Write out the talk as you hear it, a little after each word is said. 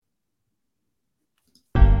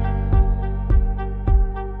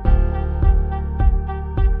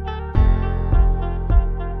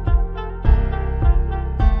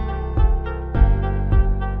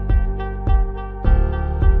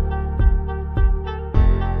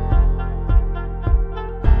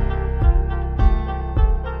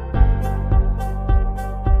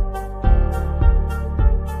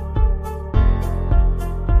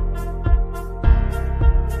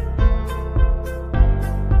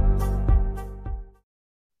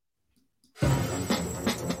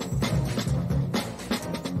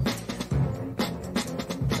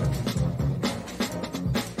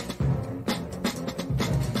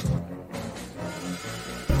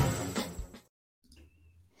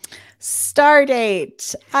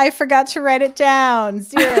Stardate. I forgot to write it down.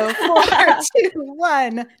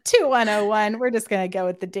 04212101. We're just going to go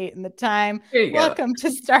with the date and the time. Welcome to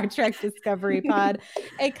Star Trek Discovery Pod,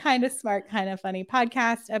 a kind of smart, kind of funny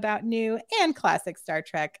podcast about new and classic Star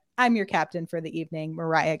Trek. I'm your captain for the evening,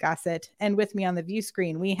 Mariah Gossett. And with me on the view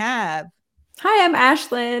screen, we have... Hi, I'm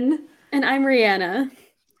Ashlyn. And I'm Rhianna.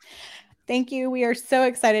 Thank you. We are so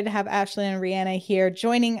excited to have Ashlyn and Rhianna here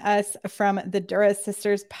joining us from the Dura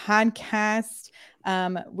Sisters podcast.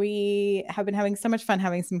 We have been having so much fun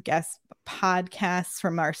having some guest podcasts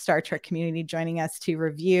from our Star Trek community joining us to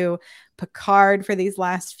review Picard for these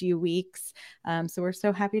last few weeks. So we're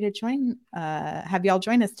so happy to have y'all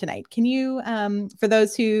join us tonight. Can you, for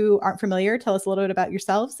those who aren't familiar, tell us a little bit about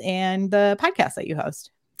yourselves and the podcast that you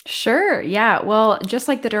host? Sure. Yeah. Well, just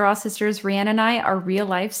like the Duras sisters, Rhianna and I are real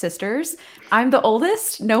life sisters. I'm the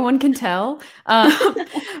oldest. No one can tell.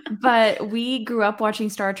 But we grew up watching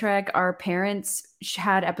Star Trek. Our parents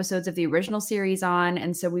had episodes of the original series on.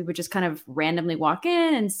 And so we would just kind of randomly walk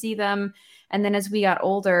in and see them. And then as we got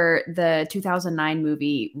older, the 2009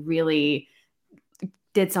 movie really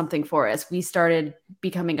did something for us. We started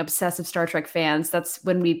becoming obsessive Star Trek fans. That's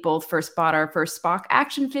when we both first bought our first Spock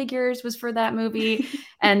action figures, was for that movie.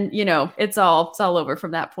 And, you know, it's all over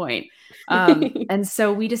from that point. And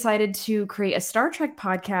so we decided to create a Star Trek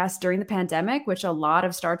podcast during the pandemic, which a lot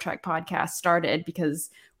of Star Trek podcasts started because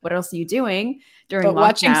what else are you doing during lockdown?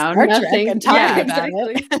 Watching Star Trek and talking about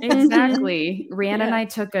it. Exactly. Rhianna and I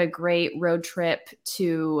took a great road trip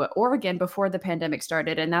to Oregon before the pandemic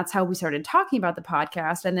started, and that's how we started talking about the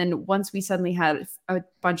podcast. And then once we suddenly had a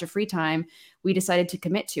bunch of free time, we decided to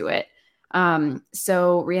commit to it.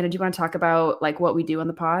 So Rhianna, do you want to talk about like what we do on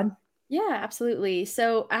the pod? Yeah, absolutely.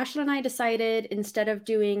 So Ashlyn and I decided instead of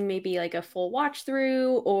doing maybe like a full watch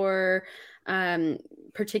through or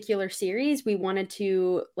particular series, we wanted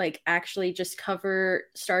to like actually just cover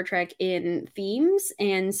Star Trek in themes.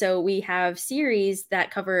 And so we have series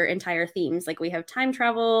that cover entire themes. Like we have time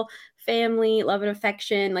travel, family, love and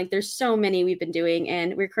affection. Like there's so many we've been doing.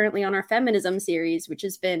 And we're currently on our feminism series, which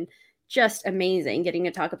has been just amazing getting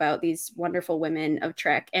to talk about these wonderful women of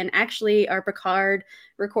Trek. And actually our Picard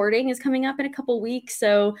recording is coming up in a couple weeks,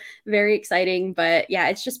 so very exciting. But yeah,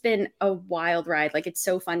 it's just been a wild ride. Like it's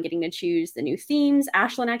so fun getting to choose the new themes.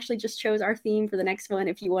 Ashlyn actually just chose our theme for the next one,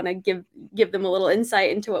 if you want to give them a little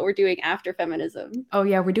insight into what we're doing after feminism. Oh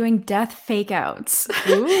yeah, we're doing death fake outs.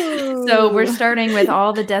 So we're starting with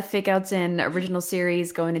all the death fake outs in original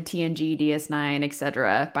series, going to TNG, DS9,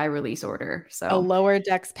 etc. by release order. So a lower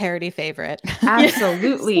decks parody favorite.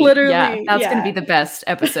 Absolutely. Yes, literally. Yeah, that's going to be the best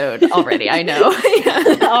episode already. I know.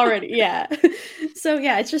 Already. Yeah. So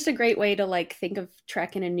yeah, it's just a great way to like think of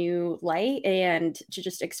Trek in a new light and to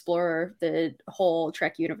just explore the whole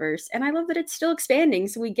Trek universe. And I love that it's still expanding.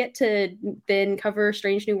 So we get to then cover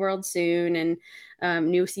Strange New World soon and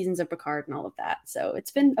new seasons of Picard and all of that. So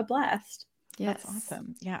it's been a blast. Yes. That's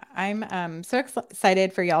awesome. Yeah. I'm so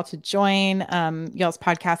excited for y'all to join. Y'all's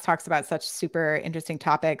podcast talks about such super interesting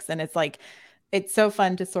topics. And it's so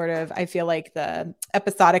fun to sort of, I feel like the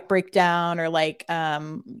episodic breakdown or like,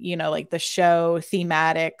 like the show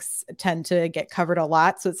thematics tend to get covered a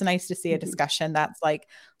lot. So it's nice to see a discussion that's like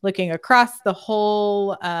looking across the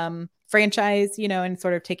whole franchise, and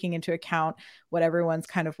sort of taking into account what everyone's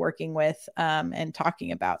kind of working with and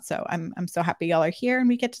talking about. So I'm so happy y'all are here and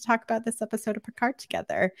we get to talk about this episode of Picard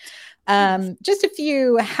together. Just a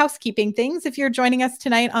few housekeeping things. If you're joining us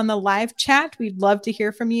tonight on the live chat, we'd love to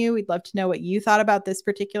hear from you. We'd love to know what you thought about this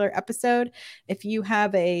particular episode. If you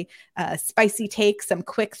have a spicy take, some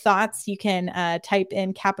quick thoughts, you can type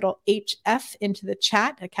in capital HF into the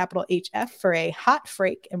chat, a capital HF for a hot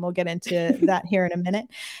freak, and we'll get into that here in a minute.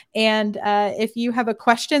 And if you have a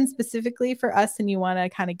question specifically for us and you want to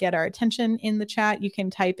kind of get our attention in the chat, you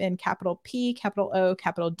can type in capital P, capital O,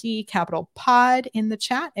 capital D, capital pod in the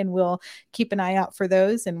chat, and we'll keep an eye out for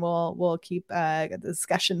those, and we'll keep the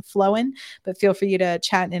discussion flowing. But feel free to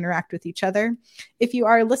chat and interact with each other. If you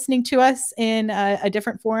are listening to us in a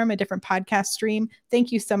different forum, a different podcast stream,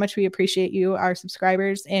 thank you so much. We appreciate you, our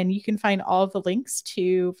subscribers, and you can find all of the links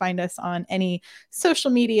to find us on any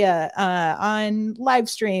social media, on live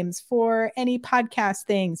streams, for any podcast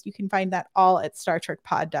things. You can find that all at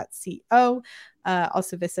StarTrekPod.co.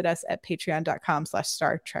 Also visit us at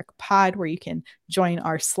patreon.com/Star Trek Pod, where you can join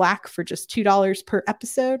our Slack for just $2 per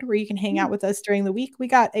episode, where you can hang out with us during the week. We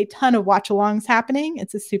got a ton of watch alongs happening.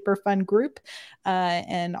 It's a super fun group,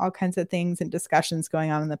 and all kinds of things and discussions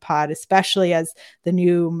going on in the pod, especially as the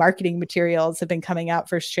new marketing materials have been coming out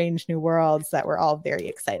for Strange New Worlds that we're all very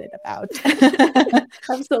excited about.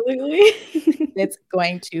 Absolutely. It's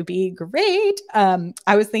going to be great.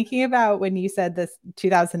 I was thinking about when you said this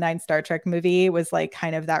 2009 Star Trek movie was like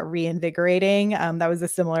kind of that reinvigorating. That was a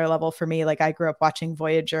similar level for me. Like I grew up watching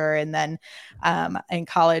Voyager, and then in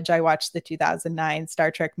college I watched the 2009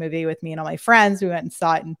 Star Trek movie with me and all my friends. We went and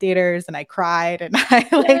saw it in theaters, and I cried, and I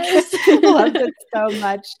loved it so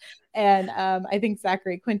much. And I think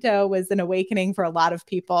Zachary Quinto was an awakening for a lot of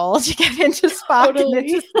people to get into Spock and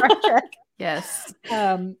into Star Trek. Yes.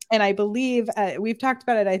 And I believe we've talked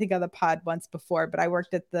about it, I think, on the pod once before, but I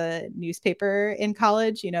worked at the newspaper in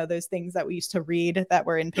college. You know, those things that we used to read that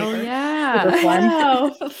were in paper. Oh, yeah.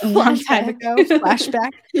 Wow. A long time ago,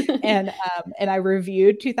 flashback. And I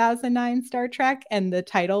reviewed 2009 Star Trek, and the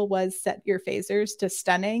title was "Set Your Phasers to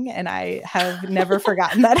Stunning," and I have never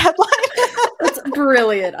forgotten that headline. That's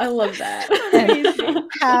brilliant. I love that. And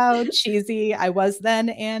how cheesy I was then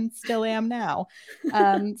and still am now.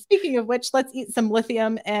 Speaking of which, let's eat some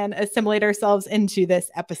lithium and assimilate ourselves into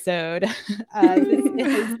this episode.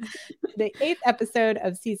 This is the 8th episode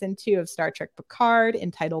of season 2 of Star Trek Picard,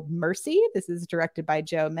 entitled Mercy. This is directed by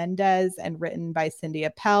Joe Mendez and written by Cindy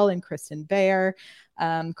Appel and Kristen Beyer.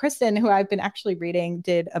 Kristen, who I've been actually reading,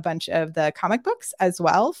 did a bunch of the comic books as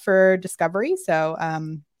well for Discovery. So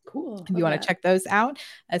cool. If you want to check those out,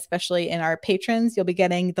 especially in our patrons, you'll be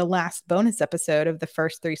getting the last bonus episode of the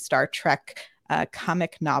first 3 Star Trek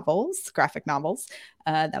graphic novels.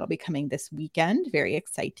 That'll be coming this weekend. Very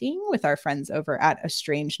exciting, with our friends over at A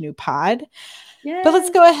Strange New Pod. Yes. But let's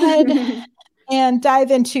go ahead and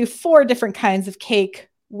dive into 4 different kinds of cake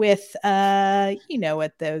with, you know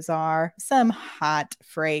what those are, some hot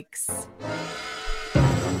frakes.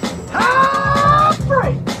 Hot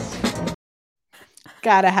frakes!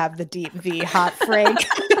 Gotta have the deep V hot frake.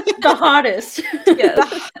 The hottest. Yes.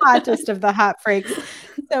 The hottest of the hot frakes.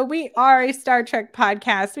 So we are a Star Trek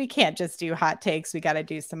podcast. We can't just do hot takes. We got to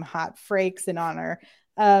do some hot frakes in honor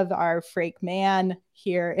of our frake man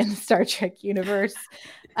here in the Star Trek universe.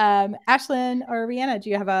 Ashlyn or Rhianna, do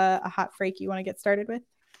you have a hot frake you want to get started with?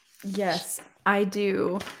 Yes, I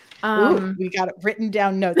do. Ooh, we got it written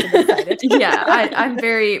down notes. I'm excited. Yeah, I'm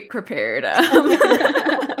very prepared.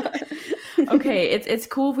 Okay, it's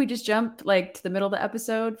cool if we just jump like to the middle of the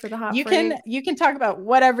episode for the hot frake. You can talk about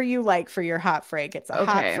whatever you like for your hot frake. It's a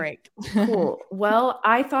hot frake. Cool. Well,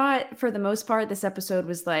 I thought for the most part this episode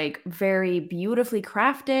was like very beautifully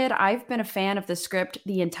crafted. I've been a fan of the script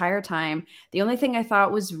the entire time. The only thing I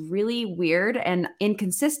thought was really weird and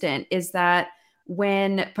inconsistent is that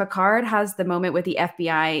when Picard has the moment with the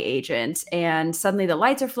FBI agent and suddenly the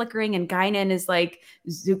lights are flickering and Guinan is like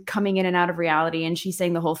coming in and out of reality, and she's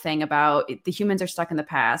saying the whole thing about the humans are stuck in the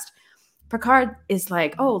past. Picard is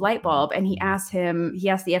like, oh, light bulb. And he asked the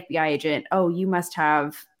FBI agent, oh, you must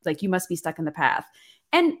be stuck in the past.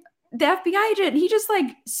 And the FBI agent, he just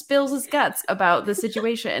like spills his guts about the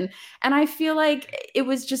situation. And I feel like it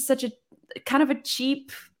was just such a kind of a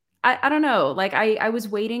cheap, I don't know, like I was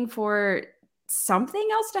waiting for something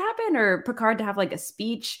else to happen or Picard to have like a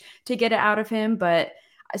speech to get it out of him. But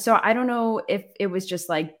so I don't know if it was just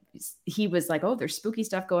like he was like, oh, there's spooky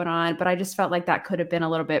stuff going on, but I just felt like that could have been a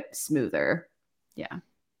little bit smoother. Yeah.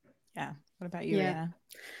 What about you?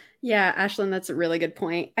 Yeah, Ashlyn, that's a really good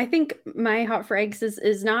point. I think my hot for eggs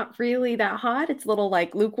is not really that hot. It's a little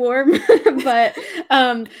like lukewarm, but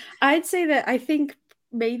I'd say that I think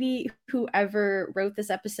maybe whoever wrote this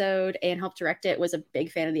episode and helped direct it was a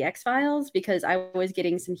big fan of the X-Files, because I was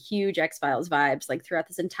getting some huge X-Files vibes like throughout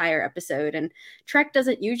this entire episode, and Trek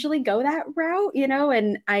doesn't usually go that route, you know,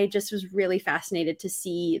 and I just was really fascinated to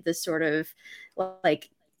see the sort of like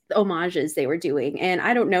homages they were doing. And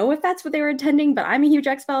I don't know if that's what they were intending, but I'm a huge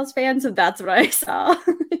X-Files fan, so that's what I saw.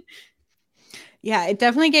 Yeah, it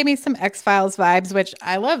definitely gave me some X-Files vibes, which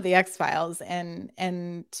I love the X-Files,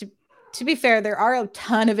 and to be fair, there are a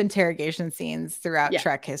ton of interrogation scenes throughout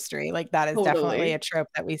Trek history. Like that is definitely a trope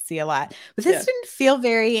that we see a lot. But this didn't feel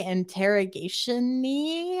very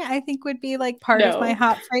interrogation-y, I think would be like part of my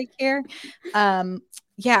hot freak here.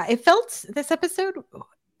 It felt, this episode,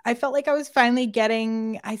 I felt like I was finally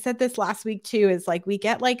getting, I said this last week too, is like we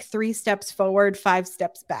get like 3 steps forward, 5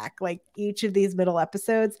 steps back, like each of these middle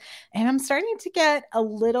episodes. And I'm starting to get a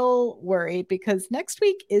little worried because next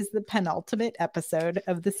week is the penultimate episode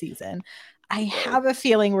of the season. I have a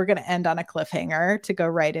feeling we're going to end on a cliffhanger to go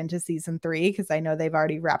right into season 3, because I know they've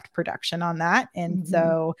already wrapped production on that. And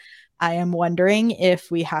so I am wondering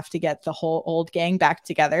if we have to get the whole old gang back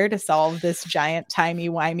together to solve this giant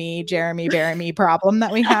timey-wimey Jeremy Bearimy problem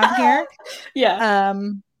that we have here. Yeah.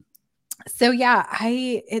 So yeah,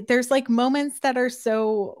 there's like moments that are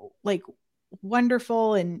so like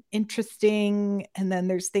wonderful and interesting, and then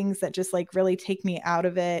there's things that just like really take me out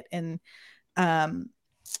of it. And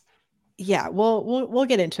yeah, we'll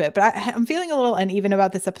get into it, but I'm feeling a little uneven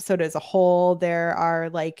about this episode as a whole. There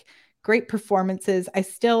are like great performances. I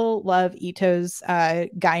still love Ito's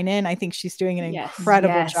Guinan. I think she's doing an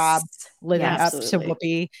incredible job living up to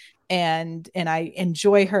Whoopi, and I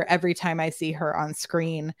enjoy her every time I see her on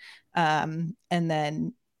screen. And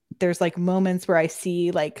then there's like moments where I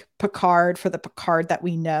see like Picard for the Picard that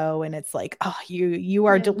we know, and it's like, oh, you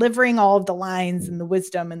are delivering all of the lines and the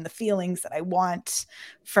wisdom and the feelings that I want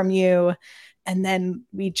from you. And then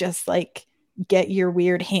we just like get your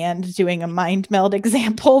weird hand doing a mind meld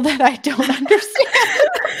example that I don't understand.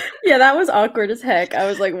 Yeah, that was awkward as heck. I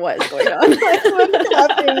was like, what is going on? What's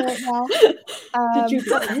happening right now? Did you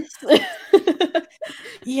get this?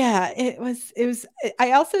 Yeah, it was.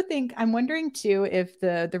 I also think, I'm wondering too if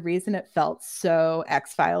the reason it felt so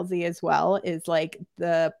X-Filesy as well is like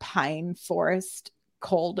the pine forest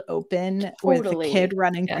cold open with the kid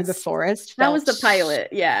running through the forest. That was the pilot.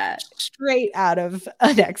 Yeah, straight out of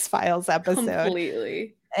an X-Files episode.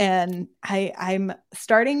 Completely. And I'm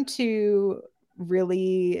starting to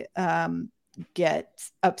really get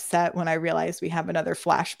upset when I realize we have another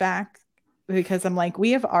flashback, because I'm like,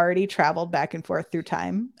 we have already traveled back and forth through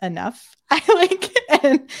time enough.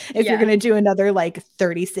 And if you're going to do another like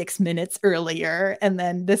 36 minutes earlier, and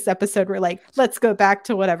then this episode, we're like, let's go back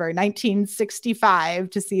to whatever, 1965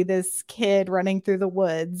 to see this kid running through the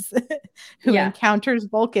woods who encounters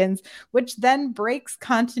Vulcans, which then breaks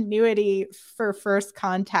continuity for First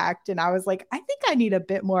Contact. And I was like, I think I need a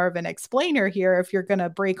bit more of an explainer here if you're going to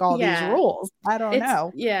break all these rules. I don't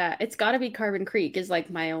know. Yeah, it's got to be Carbon Creek is like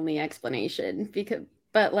my only explanation,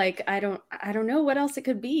 but like I don't know what else it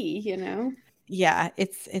could be, you know. Yeah,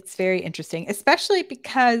 it's very interesting, especially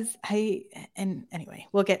because anyway,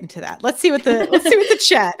 we'll get into that. Let's see what the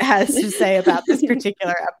chat has to say about this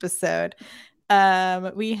particular episode.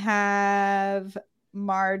 We have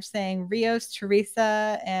Marge saying Rios,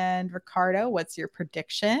 Teresa, and Ricardo. What's your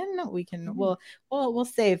prediction? We'll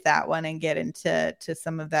save that one and get into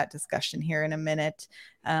some of that discussion here in a minute.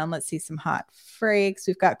 Let's see some hot freaks.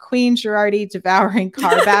 We've got Queen Girardi devouring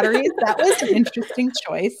car batteries. That was an interesting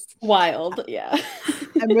choice. Wild, yeah.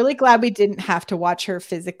 I'm really glad we didn't have to watch her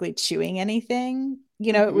physically chewing anything.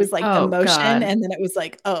 You know, it was like the motion, and then it was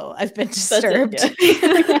like, oh, I've been disturbed.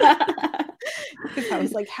 Because I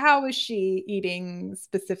was like, how is she eating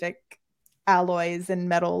specific alloys and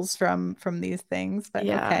metals from these things? But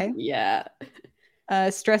okay. Yeah.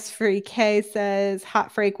 Stress-free K says,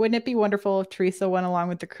 hot freak, wouldn't it be wonderful if Teresa went along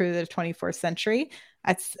with the crew of the 24th century?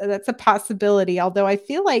 That's a possibility. Although I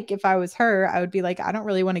feel like if I was her, I would be like, I don't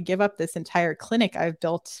really want to give up this entire clinic I've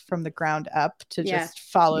built from the ground up to just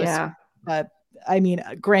follow. I mean,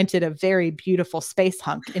 granted, a very beautiful space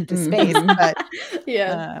hunk into space, but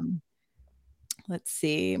let's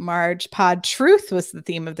see. Marge, Pod Truth was the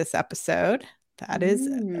theme of this episode. That is,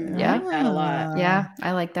 I like that a lot. Yeah,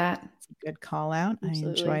 I like that. Good call out. Absolutely.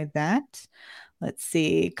 I enjoyed that. Let's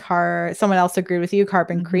see. Someone else agreed with you.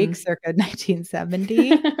 Carbon Creek, circa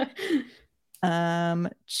 1970.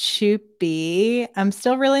 Choopy. I'm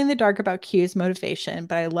still really in the dark about Q's motivation,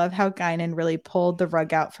 but I love how Guinan really pulled the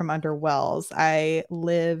rug out from under Wells. I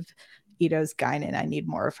live Ito's Guinan. I need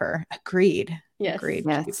more of her. Agreed. Yes. Agreed.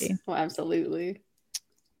 Yes. Well, absolutely.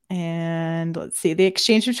 And let's see. The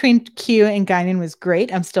exchange between Q and Guinan was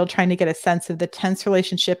great. I'm still trying to get a sense of the tense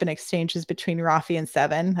relationship and exchanges between Rafi and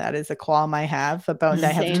Seven. That is a qualm I have, a bone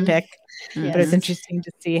I have to pick. But it's interesting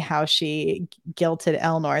to see how she guilted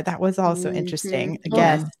Elnor. That was also interesting.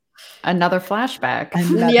 Again, another flashback.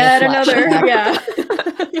 Yeah.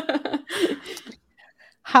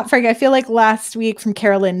 Hot Frank, I feel like last week from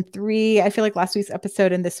Carolyn 3, I feel like last week's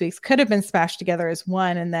episode and this week's could have been smashed together as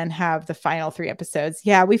one and then have the final 3 episodes.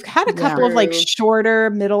 Yeah, we've had a couple of like shorter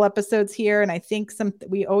middle episodes here. And I think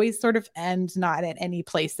we always sort of end not at any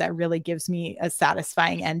place that really gives me a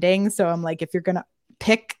satisfying ending. So I'm like, if you're going to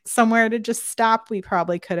pick somewhere to just stop, we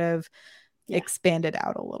probably could have expanded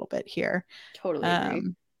out a little bit here. Totally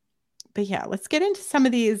agree. But yeah, let's get into some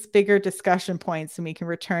of these bigger discussion points and we can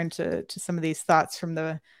return to some of these thoughts from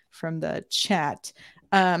the chat.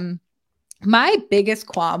 My biggest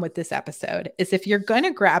qualm with this episode is if you're going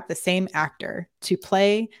to grab the same actor to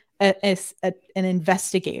play an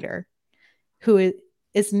investigator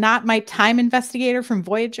is not my time investigator from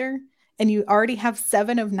Voyager, and you already have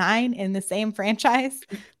 7 of 9 in the same franchise.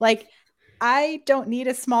 Like, I don't need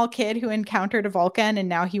a small kid who encountered a Vulcan and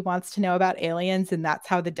now he wants to know about aliens and that's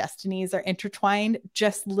how the destinies are intertwined.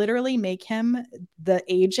 Just literally make him the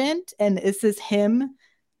agent, and this is him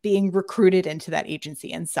being recruited into that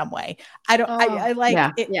agency in some way. I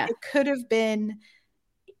like it. Yeah. It could have been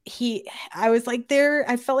I was like,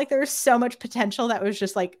 I felt like there was so much potential that was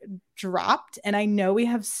just like dropped. And I know we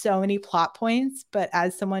have so many plot points, but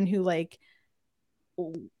as someone who like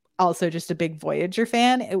also just a big Voyager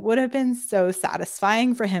fan, it would have been so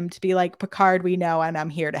satisfying for him to be like, Picard, we know, and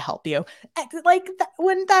I'm here to help you. Like,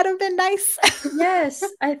 wouldn't that have been nice? Yes,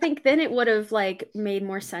 I think then it would have like made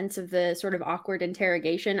more sense of the sort of awkward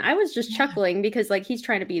interrogation. I was just chuckling because like he's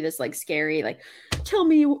trying to be this like scary, like, tell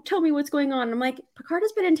me what's going on. And I'm like, Picard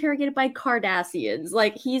has been interrogated by Cardassians.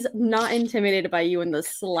 Like, he's not intimidated by you in the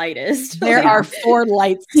slightest. There are 4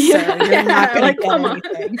 lights, sir. You're not going to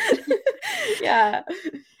get anything. Yeah.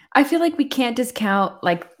 I feel like we can't discount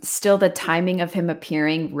like still the timing of him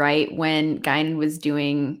appearing right when Guinan was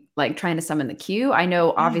doing like trying to summon the Q. I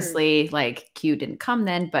know obviously like Q didn't come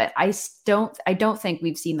then, but I don't think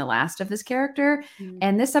we've seen the last of this character.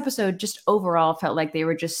 And this episode just overall felt like they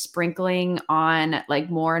were just sprinkling on like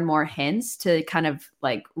more and more hints to kind of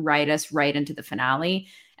like write us right into the finale.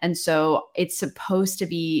 And so it's supposed to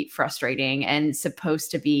be frustrating and supposed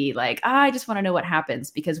to be like, I just want to know what happens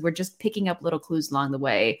because we're just picking up little clues along the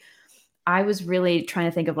way. I was really trying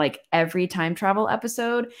to think of like every time travel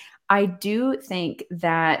episode. I do think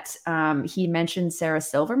that he mentioned Sarah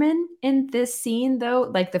Silverman in this scene, though,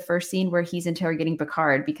 like the first scene where he's interrogating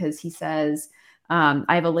Picard, because he says,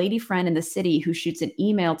 I have a lady friend in the city who shoots an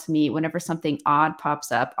email to me whenever something odd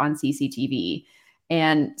pops up on CCTV.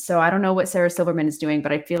 And so I don't know what Sarah Silverman is doing,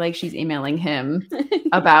 but I feel like she's emailing him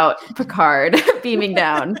about Picard beaming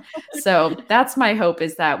down. So that's my hope,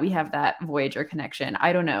 is that we have that Voyager connection.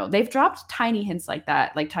 I don't know. They've dropped tiny hints like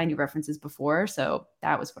that, like tiny references before. So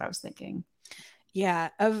that was what I was thinking. Yeah,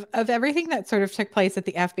 of everything that sort of took place at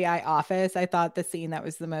the FBI office, I thought the scene that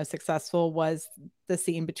was the most successful was the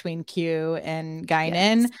scene between Q and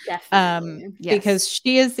Guinan. Yes, definitely. Because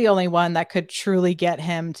she is the only one that could truly get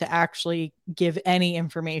him to actually give any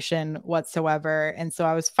information whatsoever. And so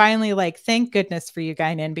I was finally like, thank goodness for you,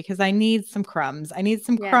 Guinan, because I need some crumbs. I need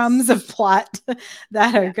some crumbs of plot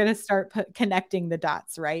that are going to start connecting the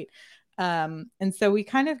dots, right? And so we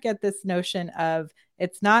kind of get this notion of,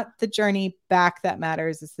 it's not the journey back that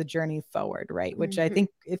matters, it's the journey forward, right? Which I think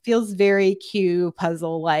it feels very Q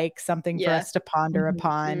puzzle like, something for us to ponder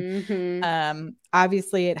upon.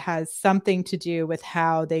 Obviously it has something to do with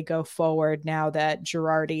how they go forward now that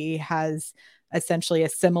Girardi has essentially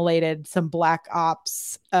assimilated some black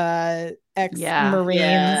ops ex-marines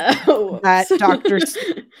that Dr. just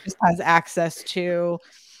has access to.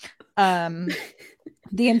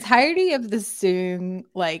 The entirety of the Soong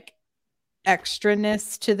like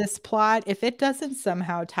extraness to this plot, if it doesn't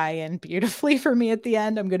somehow tie in beautifully for me at the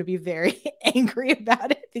end, I'm going to be very angry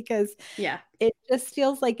about it, because it just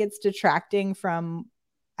feels like it's detracting from,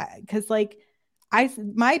 because like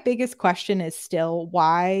my biggest question is still,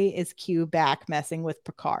 why is Q back messing with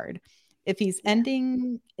Picard? If he's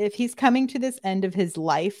coming to this end of his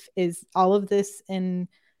life, is all of this in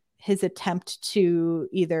his attempt to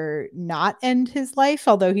either not end his life,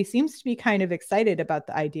 although he seems to be kind of excited about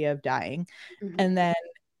the idea of dying. And then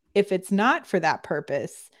if it's not for that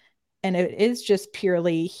purpose, and it is just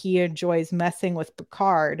purely he enjoys messing with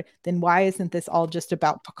Picard, then why isn't this all just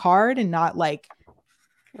about Picard and not like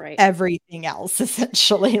everything else,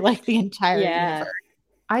 essentially, like the entire universe?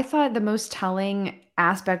 I thought the most telling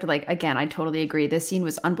aspect, like, again, I totally agree. This scene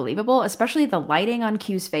was unbelievable, especially the lighting on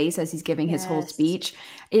Q's face as he's giving his whole speech.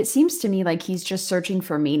 It seems to me like he's just searching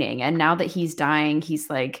for meaning. And now that he's dying, he's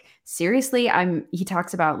like, seriously, he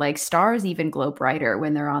talks about like stars even glow brighter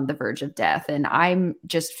when they're on the verge of death. And I'm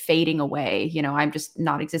just fading away. You know, I'm just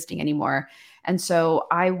not existing anymore. And so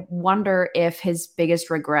I wonder if his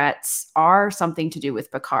biggest regrets are something to do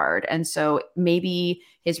with Picard. And so maybe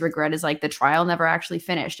his regret is like the trial never actually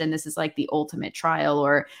finished, and this is like the ultimate trial,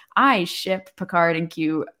 or I ship Picard and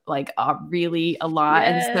Q like really a lot.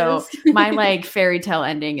 And so my like fairy tale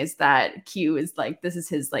ending is that Q is like, this is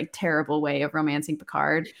his like terrible way of romancing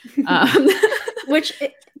Picard. Which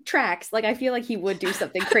it tracks. Like, I feel like he would do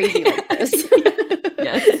something crazy like this.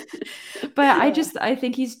 But I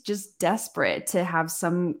think he's just desperate to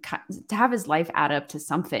have his life add up to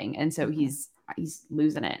something. And so he's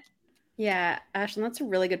losing it. Yeah, Ashlyn, that's a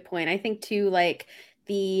really good point. I think too, like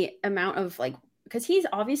the amount of like because he's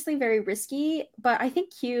obviously very risky, but I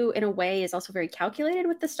think Q in a way is also very calculated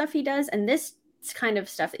with the stuff he does. And this kind of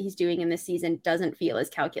stuff that he's doing in this season doesn't feel as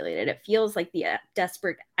calculated. It feels like the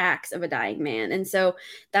desperate acts of a dying man. And so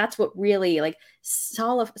that's what really like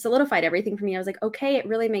solidified everything for me. I was like, okay, it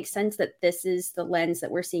really makes sense that this is the lens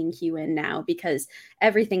that we're seeing Q in now, because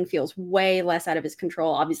everything feels way less out of his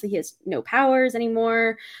control. Obviously he has no powers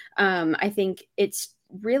anymore. I think it's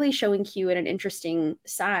really showing Q in an interesting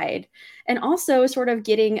side, and also sort of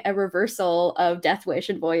getting a reversal of Death Wish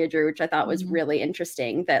and Voyager, which I thought was really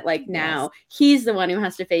interesting, that like now he's the one who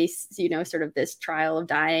has to face, you know, sort of this trial of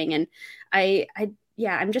dying. And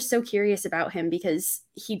I'm just so curious about him, because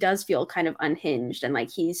he does feel kind of unhinged, and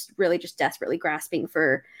like he's really just desperately grasping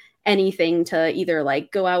for anything to either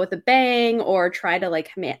like go out with a bang or try to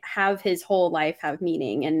like have his whole life have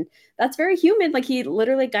meaning. And that's very human. Like he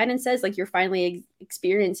literally, Guidance says, like, you're finally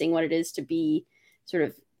experiencing what it is to be sort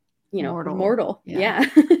of, you know, mortal. Yeah.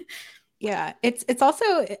 Yeah, it's also,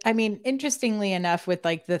 I mean, interestingly enough, with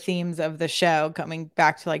like the themes of the show, coming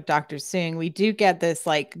back to like Dr. Soong, we do get this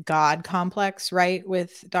like God complex, right,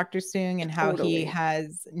 with Dr. Soong, and how he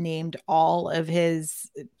has named all of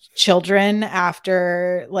his children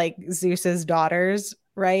after like Zeus's daughters,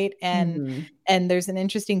 right? And there's an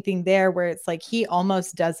interesting thing there where it's like he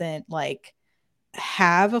almost doesn't like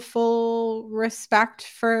have a full respect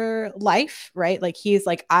for life, right? Like he's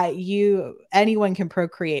like, anyone can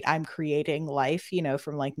procreate, I'm creating life, you know,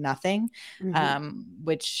 from like nothing.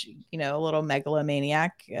 Which, you know, a little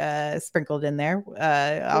megalomaniac sprinkled in there.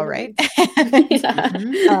 All right.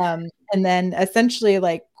 And then essentially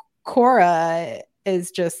like Korra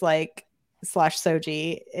is just like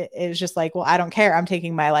 /Soji is just like, well, I don't care, I'm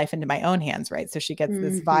taking my life into my own hands, right? So she gets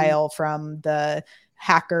this vial from the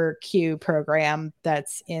hacker Q program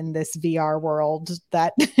that's in this VR world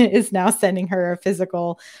that is now sending her a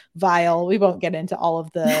physical vial. We won't get into all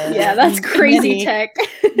of the that's crazy tech.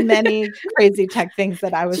 Many crazy tech things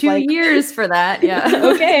that I was 2 like, years for that. Yeah.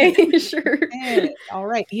 Okay, sure. All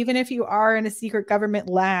right. Even if you are in a secret government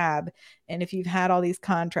lab, and if you've had all these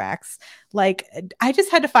contracts, like I just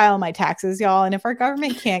had to file my taxes, y'all. And if our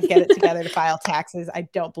government can't get it together to file taxes, I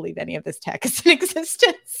don't believe any of this tech is in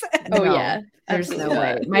existence. There's no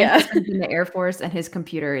way. My husband's in the Air Force and his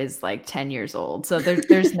computer is like 10 years old. So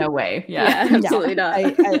there's no way. Yeah, absolutely not.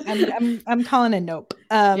 I'm calling a nope.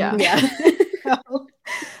 But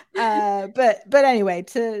anyway,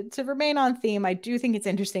 to remain on theme, I do think it's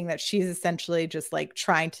interesting that she's essentially just like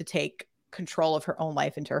trying to take control of her own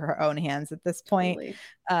life into her own hands at this point.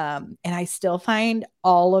 Totally. And I still find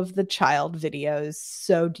all of the child videos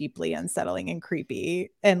so deeply unsettling and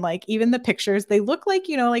creepy. And like even the pictures, they look like,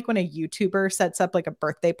 you know, like when a YouTuber sets up like a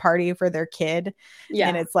birthday party for their kid.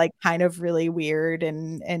 And it's like kind of really weird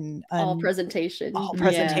and all presentation.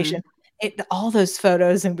 All those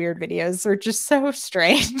photos and weird videos are just so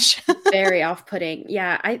strange. Very off-putting.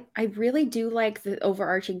 Yeah, I really do like the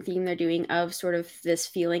overarching theme they're doing of sort of this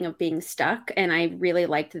feeling of being stuck, and I really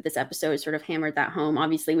liked that this episode sort of hammered that home.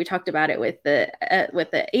 Obviously, we talked about it with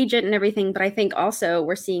the agent and everything, but I think also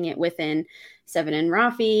we're seeing it within Seven and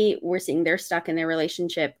Rafi. We're seeing they're stuck in their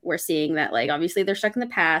relationship. We're seeing that like obviously they're stuck in the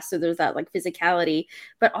past, so there's that like physicality,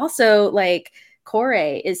 but also like Kore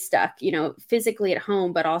is stuck, you know, physically at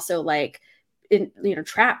home, but also like,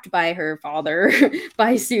 trapped by her father,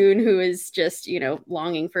 by Soong, who is just, you know,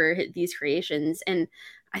 longing for these creations. And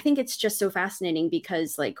I think it's just so fascinating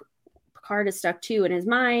because like Picard is stuck too in his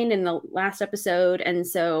mind in the last episode. And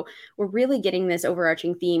so we're really getting this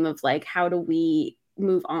overarching theme of like, how do we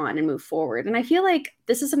move on and move forward? And I feel like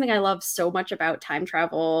this is something I love so much about time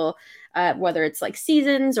travel, whether it's like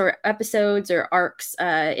seasons or episodes or arcs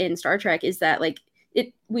in Star Trek, is that like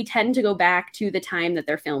we tend to go back to the time that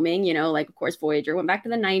they're filming, you know, like of course Voyager went back to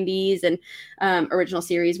the 90s, and original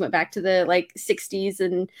series went back to the like 60s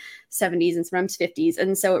and 70s and sometimes 50s.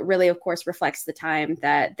 And so it really of course reflects the time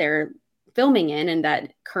that they're filming in and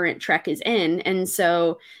that current Trek is in. And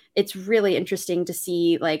so it's really interesting to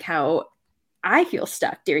see like how I feel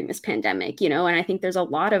stuck during this pandemic, you know, and I think there's a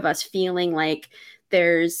lot of us feeling like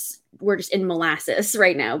we're just in molasses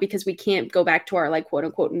right now because we can't go back to our like quote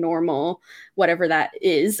unquote normal, whatever that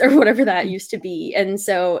is or whatever that used to be. And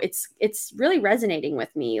so it's really resonating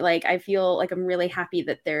with me. Like I feel like I'm really happy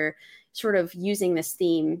that they're sort of using this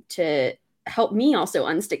theme to help me also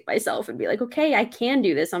unstick myself and be like, okay, I can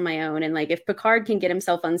do this on my own. And like if Picard can get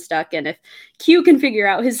himself unstuck and if Q can figure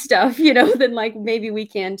out his stuff, you know, then like maybe we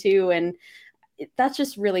can too. And that's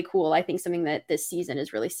just really cool. I think something that this season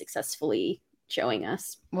is really successfully showing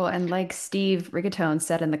us. Well, and like Steve Rigatone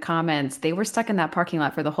said in the comments, they were stuck in that parking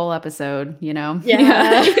lot for the whole episode, you know?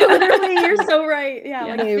 Yeah. Literally, you're so right. Yeah,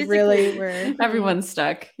 like they physically. really were. Everyone's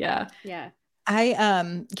stuck. Yeah. Yeah.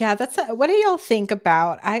 That's what do y'all think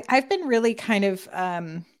about? I've been really kind of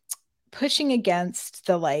pushing against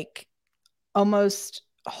the like almost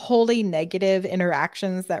wholly negative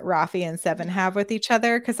interactions that Rafi and Seven have with each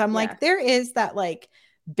other, because I'm like, there is that like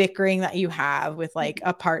bickering that you have with like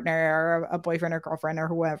a partner or a boyfriend or girlfriend or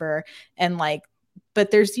whoever, and like,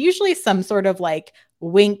 but there's usually some sort of like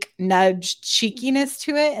wink nudge cheekiness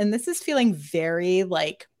to it, and this is feeling very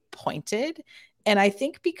like pointed. And I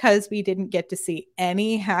think because we didn't get to see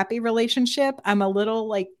any happy relationship, I'm a little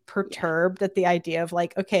like perturbed at the idea of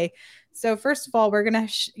like, okay, so first of all,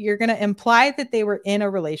 you're gonna imply that they were in a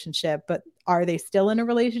relationship, but are they still in a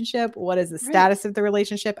relationship? What is the status of the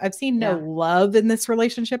relationship? I've seen no love in this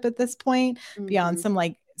relationship at this point, beyond some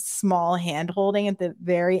like small hand holding at the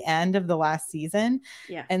very end of the last season.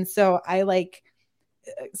 Yeah. And so I like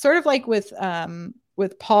sort of like with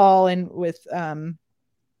Paul and with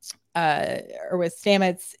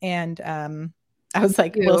Stamets and I was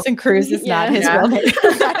like, Wilson Cruz is not his real name.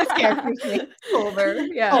 Not his character's name. Culber.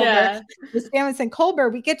 Yeah. With Stamets and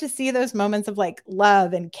Culber, we get to see those moments of like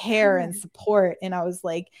love and care and support. And I was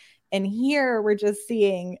like, and here we're just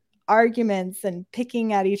seeing arguments and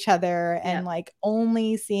picking at each other and like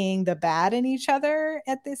only seeing the bad in each other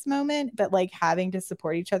at this moment, but like having to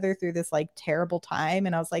support each other through this like terrible time.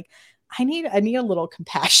 And I was like, I need a little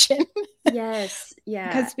compassion. Yes. Yeah.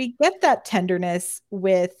 Because we get that tenderness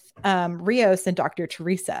with Rios and Dr.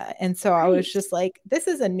 Teresa. And so I was just like, this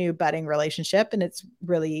is a new budding relationship and it's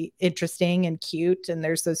really interesting and cute. And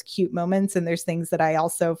there's those cute moments and there's things that I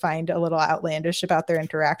also find a little outlandish about their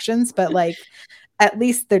interactions, but like at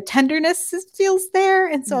least their tenderness feels there.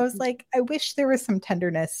 And so I was like, I wish there was some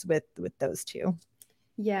tenderness with those two.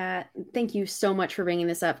 Yeah, thank you so much for bringing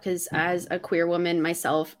this up, because as a queer woman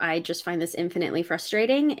myself, I just find this infinitely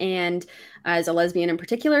frustrating. And as a lesbian in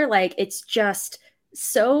particular, like it's just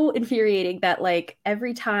so infuriating that like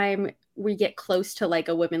every time we get close to like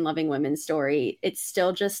a women loving women story, it's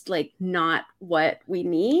still just like not what we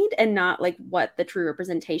need and not like what the true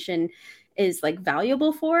representation is like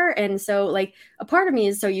valuable for. And so like a part of me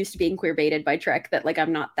is so used to being queer baited by Trek that like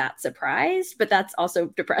I'm not that surprised, but that's also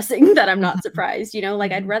depressing that I'm not surprised, you know,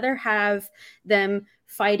 like I'd rather have them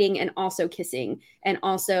fighting and also kissing and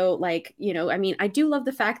also like, you know, I mean, I do love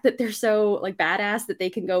the fact that they're so like badass that they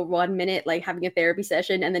can go 1 minute like having a therapy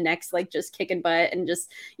session and the next like just kicking butt and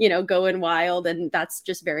just, you know, going wild, and that's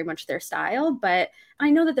just very much their style. But I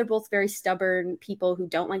know that they're both very stubborn people who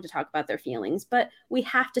don't like to talk about their feelings, but we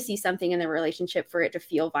have to see something in their relationship for it to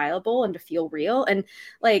feel viable and to feel real. And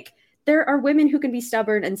like there are women who can be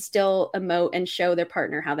stubborn and still emote and show their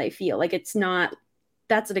partner how they feel. Like it's not,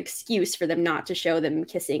 that's an excuse for them not to show them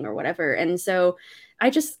kissing or whatever. And so I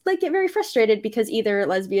just like get very frustrated because either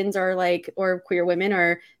lesbians are like, or queer women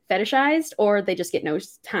are fetishized, or they just get no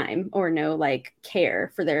time or no like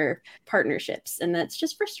care for their partnerships. And that's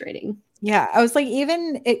just frustrating. Yeah, I was like,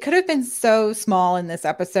 even it could have been so small in this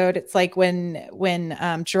episode. It's like when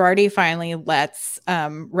Girardi finally lets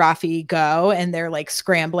Rafi go and they're like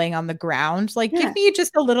scrambling on the ground. Like, give me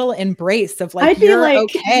just a little embrace of like, you're like,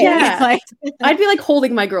 okay. Yeah. Like, I'd be like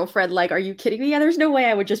holding my girlfriend. Like, are you kidding me? Yeah, there's no way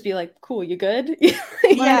I would just be like, cool, you good?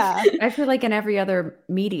 Yeah. I feel like in every other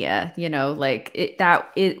media, you know, like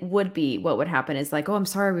it would be what would happen is like, oh, I'm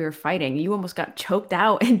sorry we were fighting. You almost got choked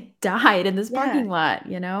out and died in this parking lot,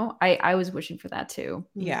 you know? I was wishing for that too.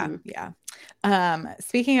 Yeah. Yeah.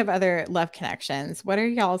 Speaking of other love connections, what are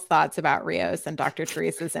y'all's thoughts about Rios and Dr.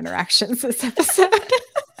 Teresa's interactions this episode?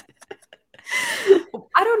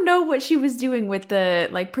 I don't know what she was doing with the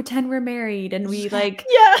like pretend we're married and we like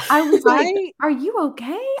I was like, are you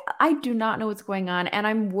okay? I do not know what's going on. And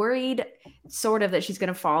I'm worried sort of that she's going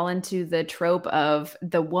to fall into the trope of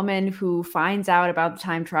the woman who finds out about the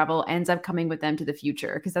time travel ends up coming with them to the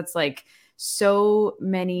future. Because that's like so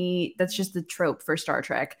many, that's just the trope for Star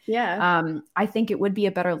Trek. Yeah. I think it would be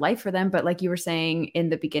a better life for them. But like you were saying in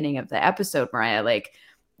the beginning of the episode, Mariah, like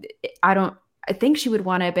I think she would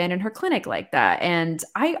want to abandon her clinic like that. And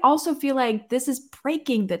I also feel like this is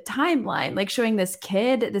breaking the timeline, like showing this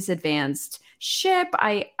kid, this advanced ship.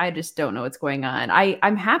 I just don't know what's going on.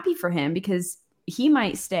 I'm happy for him because he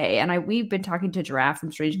might stay. And we've been talking to Giraffe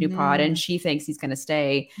from Strange New Pod and she thinks he's going to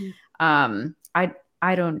stay.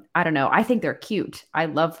 I don't know. I think they're cute. I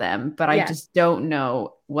love them, but I just don't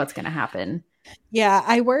know what's going to happen. Yeah,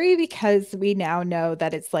 I worry because we now know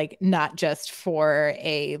that it's like not just for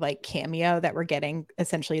a like cameo that we're getting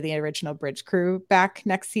essentially the original Bridge crew back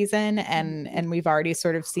next season, and we've already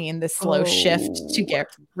sort of seen the slow shift to get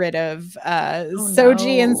rid of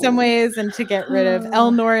Soji in some ways and to get rid of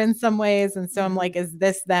Elnor in some ways. And so I'm like, is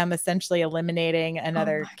this them essentially eliminating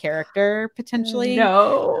another character potentially?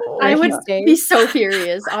 No, I would be so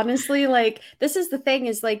furious, honestly. Like, this is the thing,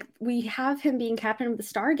 is like we have him being captain of the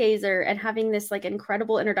Stargazer and having this like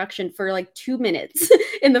incredible introduction for like 2 minutes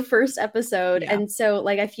in the first episode. Yeah. And so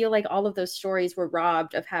like I feel like all of those stories were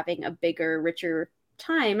robbed of having a bigger, richer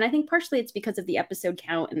time. And I think partially it's because of the episode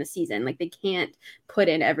count in the season. Like they can't put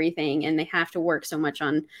in everything and they have to work so much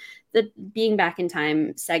on the being back in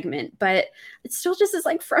time segment. But it still just is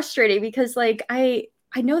like frustrating because like I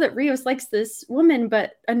know that Rios likes this woman,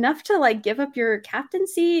 but enough to like give up your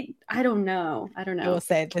captaincy? I don't know. I will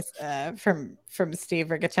say this from Steve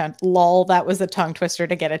Rigatone. Lol, that was a tongue twister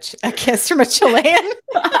to get a kiss from a Chilean.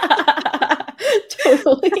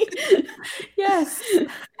 Totally. Yes.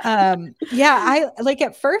 Yeah, I like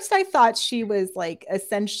at first I thought she was like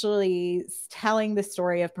essentially telling the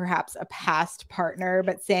story of perhaps a past partner,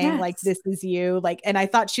 but saying like, this is you. Like, and I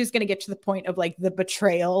thought she was going to get to the point of like the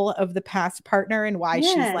betrayal of the past partner and why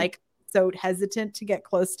she's like so hesitant to get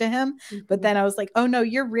close to him. But then I was like, oh no,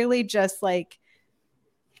 you're really just like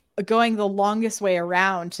going the longest way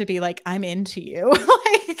around to be like, I'm into you.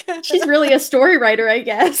 Like, she's really a story writer, I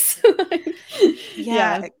guess.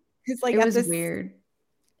 Yeah. Because like it was weird.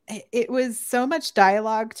 It was so much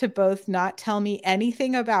dialogue to both not tell me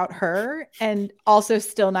anything about her and also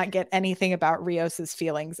still not get anything about Rios's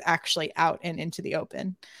feelings actually out and into the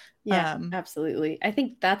open. Yeah, absolutely. I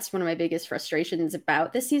think that's one of my biggest frustrations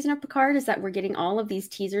about this season of Picard is that we're getting all of these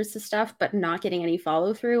teasers to stuff, but not getting any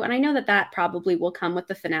follow through. And I know that that probably will come with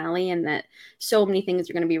the finale and that so many things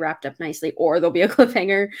are going to be wrapped up nicely or there'll be a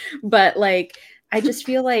cliffhanger. But like, I just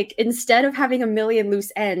feel like instead of having a million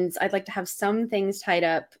loose ends, I'd like to have some things tied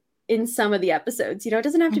up in some of the episodes. You know, it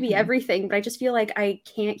doesn't have to be everything, but I just feel like I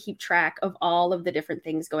can't keep track of all of the different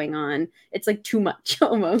things going on. It's like too much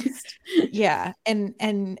almost. Yeah.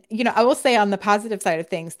 And you know, I will say on the positive side of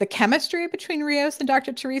things, the chemistry between Rios and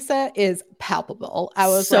Dr. Teresa is palpable. I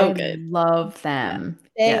was so like, good. Love them.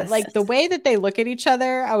 They, like the way that they look at each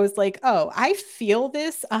other, I was like, oh, I feel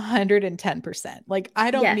this 110%. Like,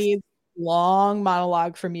 I don't need long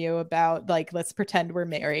monologue from you about like, let's pretend we're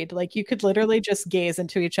married. Like, you could literally just gaze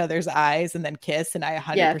into each other's eyes and then kiss, and I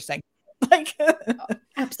 100% like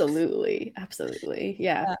absolutely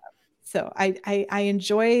yeah. So I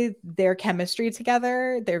enjoy their chemistry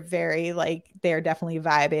together. They're very like, they're definitely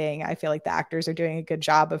vibing. I feel like the actors are doing a good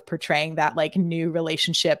job of portraying that like new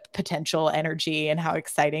relationship potential energy and how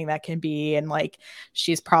exciting that can be. And like,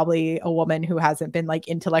 she's probably a woman who hasn't been like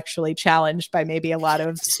intellectually challenged by maybe a lot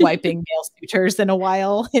of swiping male suitors in a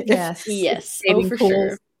while. Yes. Oh, for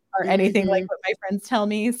sure. Or anything like what my friends tell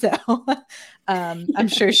me. So I'm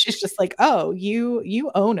sure she's just like, oh,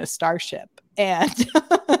 you own a starship. And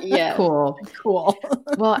cool.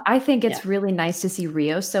 Well, I think it's really nice to see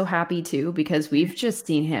Rios so happy too, because we've just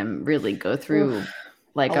seen him really go through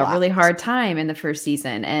like a really hard time in the first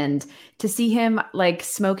season, and to see him like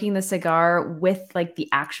smoking the cigar with like the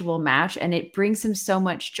actual match, and it brings him so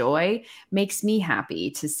much joy, makes me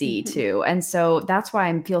happy to see too. And so that's why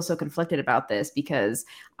I feel so conflicted about this, because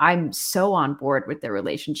I'm so on board with their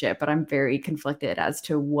relationship, but I'm very conflicted as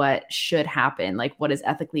to what should happen, like what is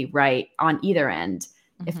ethically right on either end,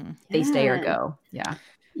 if they stay or go. Yeah,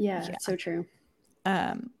 so true.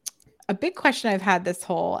 A big question I've had this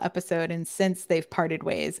whole episode and since they've parted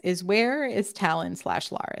ways is, where is Talon /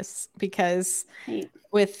 Laris? Because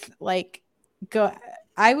with like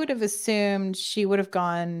I would have assumed she would have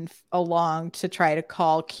gone along to try to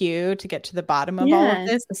call Q to get to the bottom of all of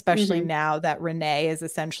this, especially now that Renee is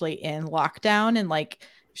essentially in lockdown and like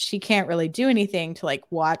she can't really do anything to like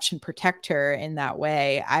watch and protect her in that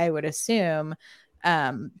way, I would assume.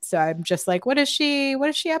 So I'm just like, what is she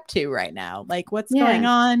up to right now? Like, what's going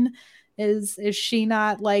on? Is she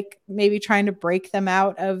not like maybe trying to break them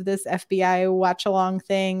out of this FBI watch along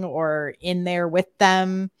thing, or in there with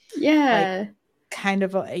them? Like, kind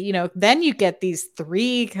of, you know, then you get these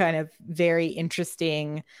three kind of very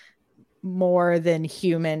interesting, more than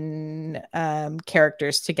human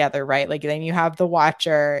characters together, right? Like then you have the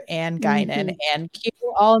Watcher and Guinan and Q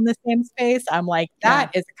all in the same space. I'm like,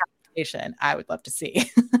 that is a conversation I would love to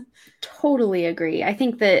see. Totally agree. I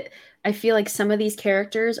think that I feel like some of these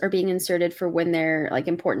characters are being inserted for when they're like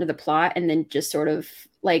important to the plot, and then just sort of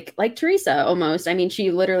like Teresa almost. I mean, she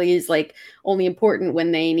literally is like only important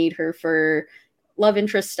when they need her for love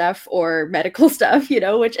interest stuff or medical stuff,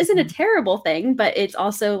 which isn't a terrible thing, but it's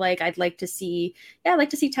also like I'd like to see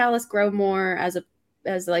Talis grow more as a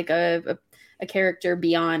character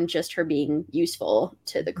beyond just her being useful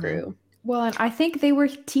to the crew. Well, and I think they were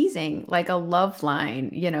teasing like a love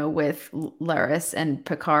line, with Laris and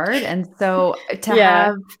Picard. And so to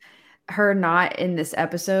have her not in this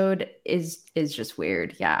episode is just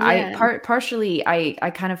weird. Partially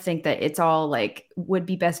I kind of think that it's all like would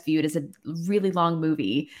be best viewed as a really long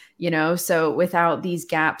movie, so without these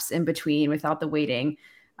gaps in between, without the waiting,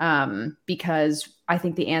 because I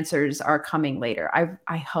think the answers are coming later.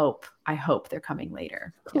 I hope they're coming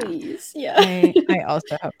later. Please. I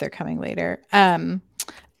also hope they're coming later.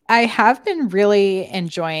 I have been really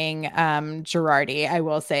enjoying Girardi, I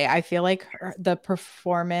will say. I feel like the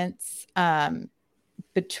performance,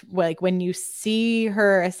 like when you see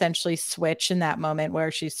her essentially switch in that moment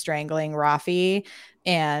where she's strangling Raffi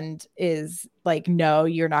and is like, no,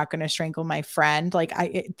 you're not going to strangle my friend. Like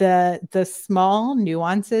the small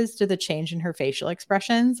nuances to the change in her facial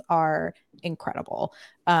expressions are incredible.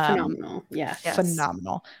 Phenomenal. Yeah.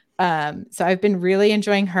 Phenomenal. So I've been really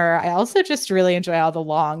enjoying her. I also just really enjoy all the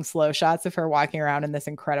long, slow shots of her walking around in this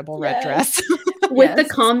incredible red dress. With the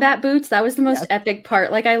combat boots, that was the most epic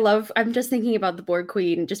part. Like I'm just thinking about the Borg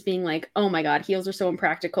Queen just being like, oh my God, heels are so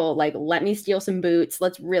impractical. Like, let me steal some boots.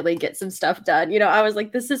 Let's really get some stuff done. I was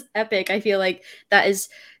like, this is epic. I feel like that is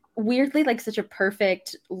weirdly like such a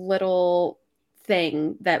perfect little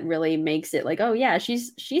thing that really makes it like, oh yeah,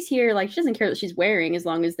 she's here, like she doesn't care what she's wearing as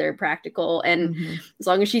long as they're practical and as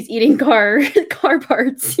long as she's eating car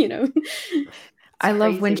parts. I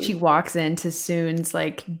love when she walks into Soon's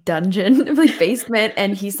like dungeon, like basement,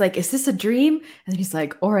 and he's like, "Is this a dream?" And he's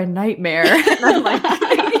like, "Or a nightmare?" And I'm like,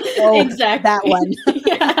 exactly that one.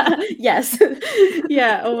 Yes.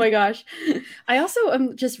 Yeah. Oh my gosh. I also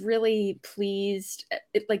am just really pleased,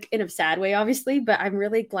 like in a sad way, obviously, but I'm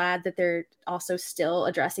really glad that they're also still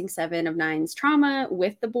addressing Seven of Nine's trauma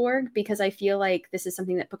with the Borg, because I feel like this is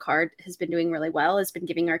something that Picard has been doing really well, has been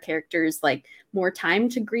giving our characters like more time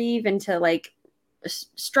to grieve and to like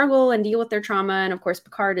struggle and deal with their trauma. And of course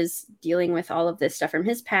Picard is dealing with all of this stuff from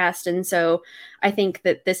his past, and so I think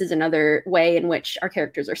that this is another way in which our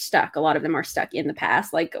characters are stuck. A lot of them are stuck in the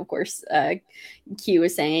past, like of course Q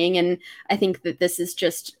was saying, and I think that this is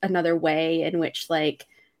just another way in which like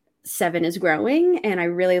Seven is growing, and I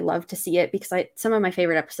really love to see it, because some of my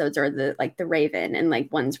favorite episodes are the Raven, and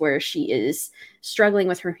like ones where she is struggling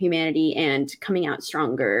with her humanity and coming out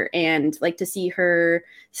stronger, and like to see her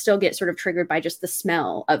still get sort of triggered by just the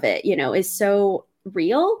smell of it, is so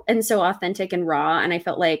real and so authentic and raw. And I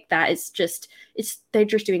felt like that is just they're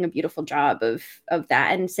just doing a beautiful job of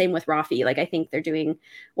that. And same with Raffi. Like I think they're doing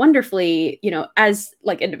wonderfully, as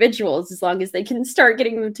like individuals, as long as they can start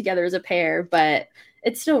getting them together as a pair, but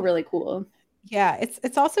it's still really cool. Yeah,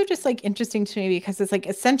 it's also just like interesting to me, because it's like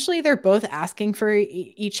essentially they're both asking for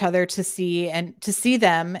each other to see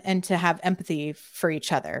them and to have empathy for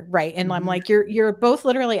each other, right? And I'm like, you're both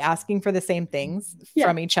literally asking for the same things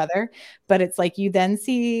from each other, but it's like you then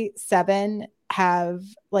see Seven have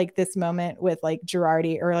like this moment with like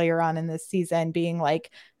Girardi earlier on in this season being like,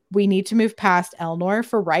 we need to move past Elnor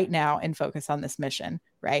for right now and focus on this mission,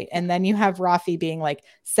 right? And then you have Raffi being like,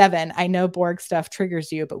 Seven, I know Borg stuff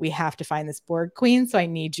triggers you, but we have to find this Borg queen, so I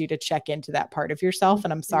need you to check into that part of yourself,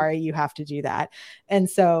 and I'm sorry you have to do that. And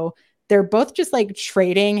so they're both just like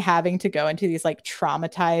trading, having to go into these like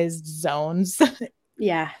traumatized zones.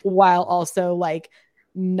 While also like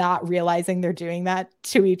not realizing they're doing that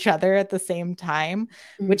to each other at the same time,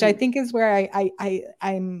 which I think is where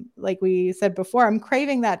I'm like we said before, I'm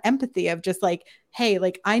craving that empathy of just like, hey,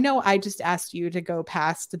 like I know I just asked you to go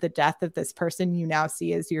past the death of this person you now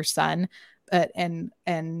see as your son, but and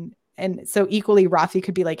so equally Raffi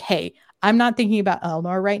could be like, hey, I'm not thinking about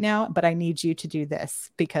Elnor right now, but I need you to do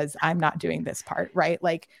this because I'm not doing this part, right?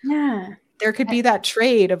 Like there could be that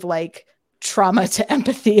trade of like trauma to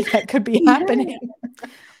empathy that could be happening.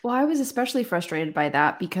 Well, I was especially frustrated by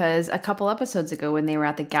that because a couple episodes ago when they were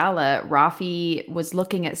at the gala, Raffi was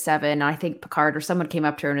looking at Seven, and I think Picard or someone came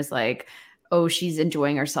up to her and was like, oh, she's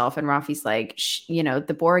enjoying herself. And Raffi's like,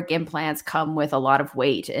 the Borg implants come with a lot of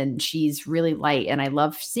weight and she's really light. And I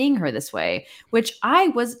love seeing her this way, which I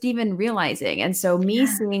wasn't even realizing. And so me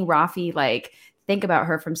seeing Raffi like think about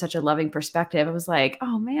her from such a loving perspective, I was like,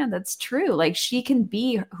 oh man, that's true. Like she can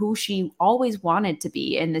be who she always wanted to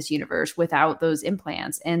be in this universe without those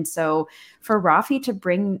implants. And so for Raffi to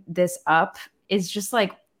bring this up is just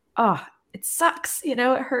like, oh, it sucks. It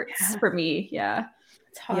hurts for me. Yeah.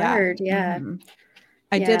 It's hard. Yeah.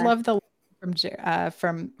 I did love the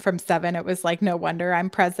from Seven. It was like, no wonder I'm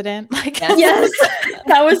president. Like, yes,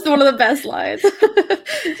 that was one of the best lines.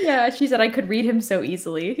 Yeah, she said I could read him so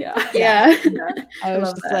easily. Yeah. I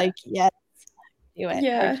was just like, yes, do it.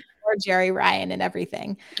 Yeah. Or Jerry Ryan and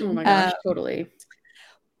everything. Oh my gosh, totally.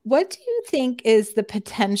 What do you think is the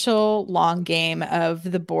potential long game of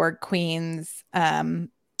the Borg Queen's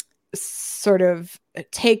sort of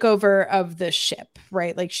takeover of the ship,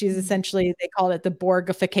 right? Like she's essentially, they called it the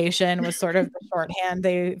Borgification, was sort of the shorthand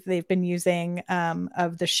they've been using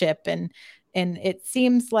of the ship, and it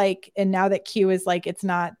seems like, and now that Q is like, it's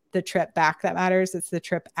not the trip back that matters, it's the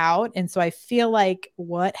trip out. And so I feel like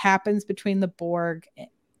what happens between the Borg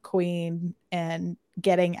Queen and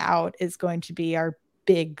getting out is going to be our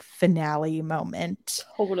big finale moment.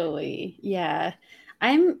 Totally. Yeah.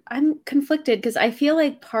 I'm conflicted because I feel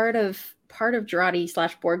like part of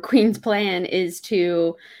Jurati / Borg Queen's plan is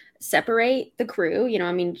to separate the crew. You know,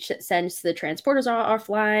 I mean, since the transporters are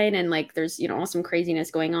offline and like there's, you know, all some craziness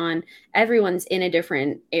going on, everyone's in a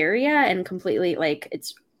different area and completely like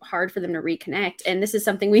it's hard for them to reconnect. And this is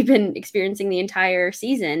something we've been experiencing the entire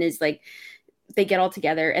season, is like they get all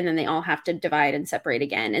together and then they all have to divide and separate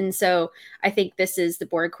again. And so I think this is the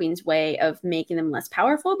Borg Queen's way of making them less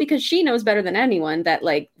powerful, because she knows better than anyone that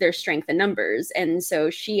like there's strength in numbers. And so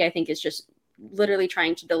she, I think, is just literally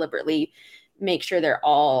trying to deliberately make sure they're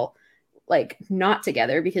all like not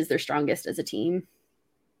together because they're strongest as a team.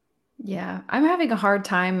 Yeah, I'm having a hard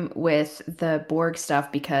time with the Borg stuff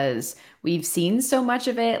because we've seen so much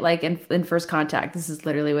of it. Like in First Contact, this is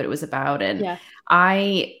literally what it was about. And yeah.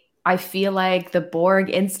 I feel like the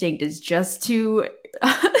Borg instinct is just to,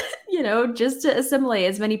 you know, just to assimilate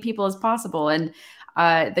as many people as possible. And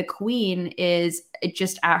the Queen is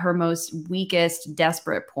just at her most weakest,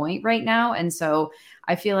 desperate point right now. And so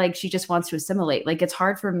I feel like she just wants to assimilate. Like, it's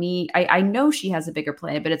hard for me. I know she has a bigger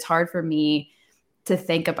plan, but it's hard for me to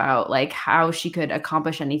think about like how she could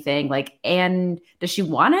accomplish anything. Like, and does she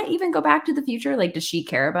want to even go back to the future? Like, does she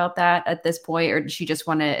care about that at this point? Or does she just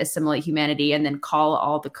want to assimilate humanity and then call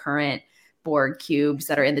all the current Borg cubes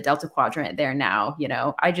that are in the Delta Quadrant there now? You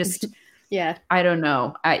know, I just, yeah, I don't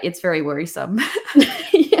know. It's very worrisome.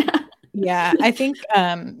 Yeah, I think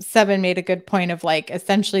Seven made a good point of like,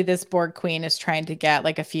 essentially this Borg Queen is trying to get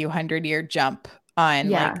like a few 100-year jump on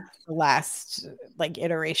like the last like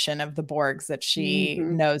iteration of the Borgs that she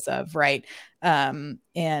knows of, right? And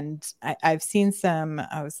I've seen some,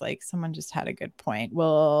 I was like, someone just had a good point.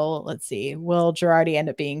 Well, let's see, will Jurati end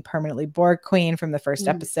up being permanently Borg Queen from the first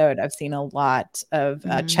episode? I've seen a lot of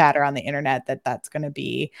chatter on the internet that that's going to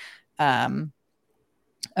be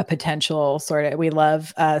a potential sort of, we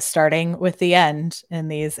love starting with the end in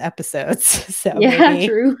these episodes. So maybe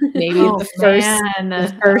the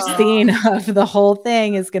first scene of the whole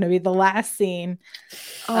thing is going to be the last scene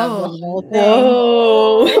of the whole thing.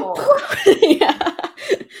 Yeah.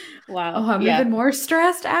 Wow. Oh, I'm even more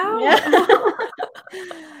stressed out. Yeah.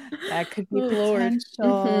 That could be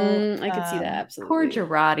potential. I could see that, absolutely. Poor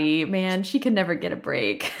Jurati, man, she can never get a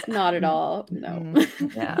break. Not at all. No.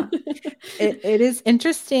 Yeah. It is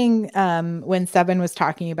interesting when Seven was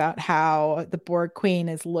talking about how the Borg Queen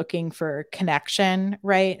is looking for connection,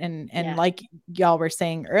 right? And like y'all were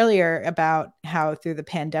saying earlier about how through the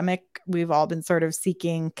pandemic we've all been sort of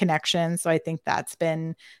seeking connection. So I think that's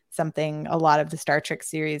been something a lot of the Star Trek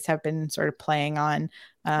series have been sort of playing on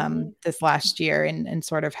this last year, and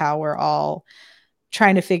sort of how we're all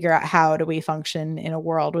trying to figure out how do we function in a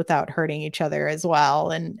world without hurting each other as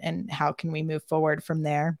well, and how can we move forward from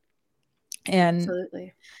there. And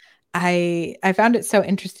absolutely, I found it so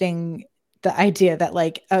interesting, the idea that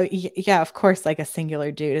like, oh yeah, of course, like a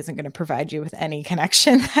singular dude isn't going to provide you with any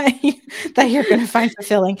connection that you're going to find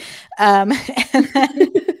fulfilling. And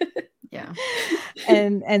then, yeah.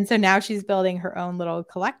 And so now she's building her own little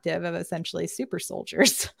collective of essentially super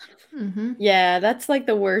soldiers. Yeah, that's like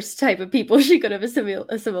the worst type of people she could have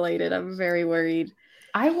assimilated. I'm very worried.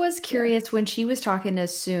 I was curious when she was talking to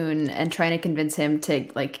Soon and trying to convince him to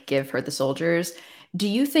like give her the soldiers. Do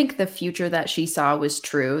you think the future that she saw was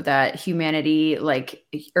true, that humanity, like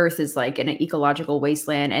Earth is like an ecological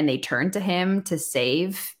wasteland and they turn to him to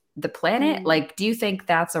save the planet? Like, do you think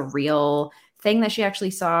that's a real thing that she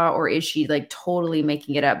actually saw, or is she like totally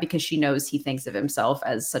making it up because she knows he thinks of himself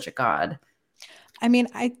as such a god? I mean,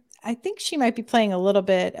 I think she might be playing a little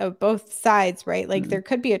bit of both sides, right? Like there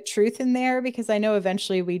could be a truth in there, because I know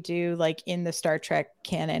eventually we do, like in the Star Trek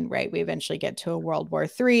canon, right? We eventually get to a World War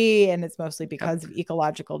III, and it's mostly because of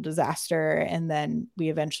ecological disaster. And then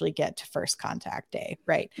we eventually get to First Contact Day,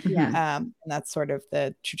 right? Yeah. And that's sort of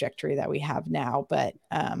the trajectory that we have now. But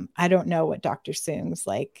I don't know what Dr. Soong's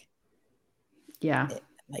like. Yeah.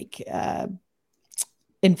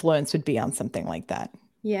 influence would be on something like that?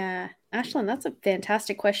 Yeah, Ashlyn, that's a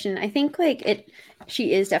fantastic question. I think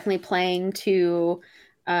she is definitely playing to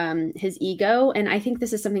his ego, and I think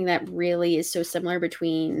this is something that really is so similar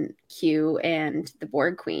between Q and the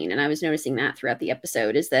Borg Queen. And I was noticing that throughout the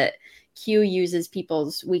episode is that Q uses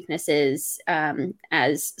people's weaknesses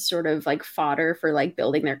as sort of like fodder for like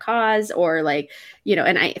building their cause, or like,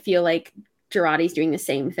 and I feel like Jurati's doing the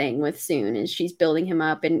same thing with Soon, and she's building him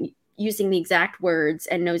up and using the exact words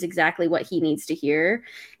and knows exactly what he needs to hear.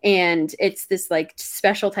 And it's this like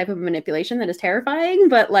special type of manipulation that is terrifying,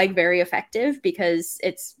 but like very effective, because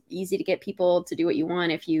it's easy to get people to do what you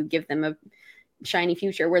want if you give them a shiny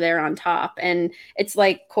future where they're on top. And it's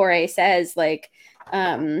like Kore says, like,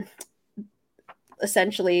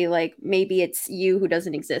 essentially, like, maybe it's you who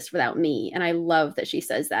doesn't exist without me. And I love that she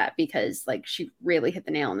says that, because like she really hit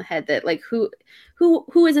the nail on the head, that like who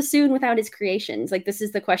is a Soon without his creations? Like, this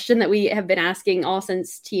is the question that we have been asking all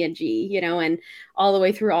since TNG, and all the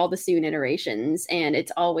way through all the Soon iterations, and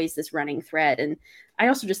it's always this running thread. And I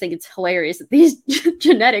also just think it's hilarious that these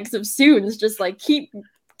genetics of Soons just like keep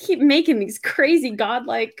making these crazy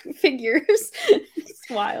godlike figures. It's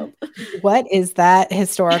wild. What is that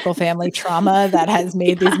historical family trauma that has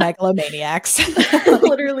made these megalomaniacs?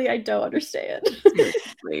 Literally, I don't understand.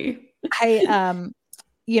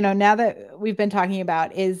 Now that we've been talking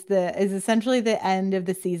about is essentially the end of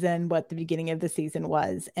the season what the beginning of the season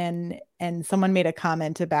was, and someone made a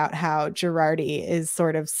comment about how Jurati is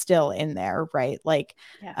sort of still in there, right? Like,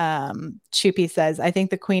 Chupi says, I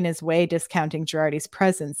think the Queen is way discounting Jurati's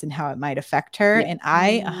presence and how it might affect her, and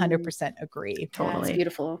I 100% agree. Totally, it's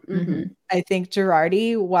beautiful. Mm-hmm. I think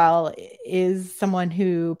Jurati, while is someone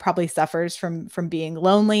who probably suffers from being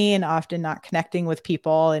lonely and often not connecting with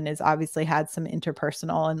people, and has obviously had some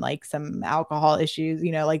interpersonal and like some alcohol issues,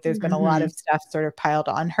 like there's been a lot of stuff sort of piled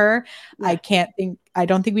on her. Yeah. I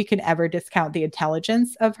don't think we can ever discount the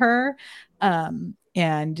intelligence of her. And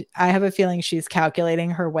I have a feeling she's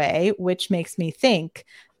calculating her way, which makes me think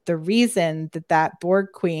the reason that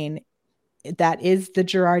Borg Queen, that is the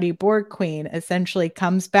Jurati Borg Queen, essentially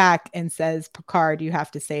comes back and says, Picard, you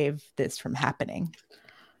have to save this from happening.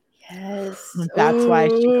 Yes. And that's why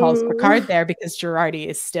she calls Picard there, because Jurati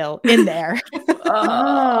is still in there.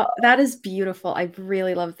 Oh, that is beautiful. I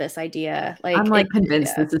really love this idea. Like, I'm like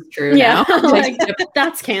convinced this is true. Yeah, now. like,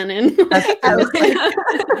 that's canon.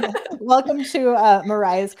 Welcome to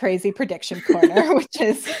Mariah's crazy prediction corner, which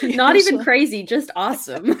is not even crazy, just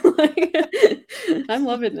awesome. I'm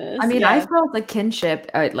loving this. I mean, I felt the kinship,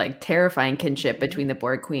 like terrifying kinship between the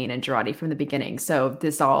Borg Queen and Jurati from the beginning. So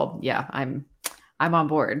this all, I'm on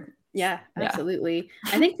board. Yeah, absolutely.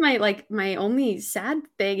 I think my only sad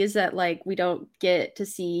thing is that like we don't get to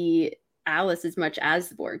see Alice as much as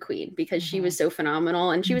the Borg Queen, because she was so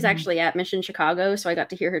phenomenal, and she was actually at Mission Chicago, so I got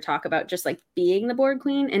to hear her talk about just like being the Borg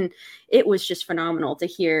Queen, and it was just phenomenal to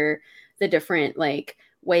hear the different like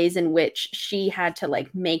ways in which she had to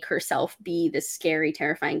like make herself be this scary,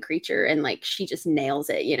 terrifying creature, and like she just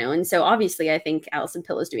nails it, and so obviously I think Alison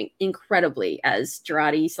Pill is doing incredibly as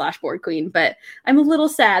Jurati / Borg Queen, but I'm a little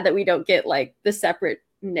sad that we don't get like the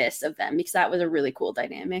separateness of them, because that was a really cool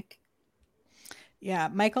dynamic. Yeah,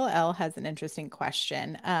 Michael L. has an interesting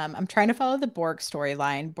question. I'm trying to follow the Borg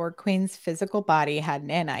storyline. Borg Queen's physical body had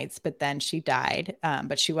nanites, but then she died,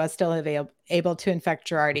 but she was still able to infect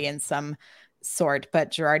Jurati in some sort,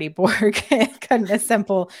 but Jurati Borg couldn't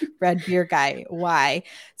assemble Red Beer guy. Why?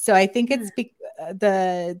 So I think it's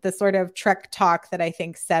the sort of Trek talk that I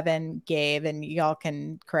think Seven gave, and y'all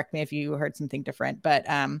can correct me if you heard something different, but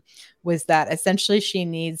was that essentially she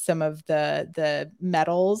needs some of the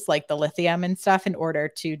metals like the lithium and stuff in order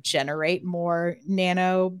to generate more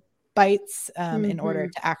nanobites in order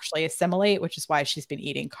to actually assimilate, which is why she's been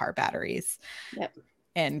eating car batteries. Yep.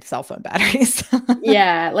 And cell phone batteries.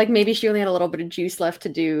 Yeah, like maybe she only had a little bit of juice left to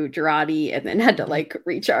do Jurati, and then had to like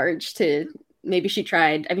recharge to. Maybe she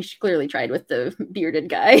tried. I mean, she clearly tried with the bearded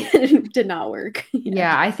guy. It did not work.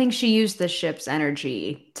 Yeah, I think she used the ship's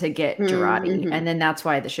energy to get Jurati, and then that's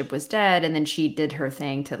why the ship was dead. And then she did her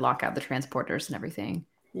thing to lock out the transporters and everything.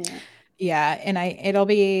 Yeah, and it'll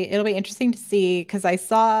be interesting to see, because I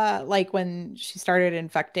saw like when she started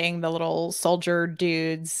infecting the little soldier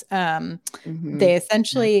dudes, they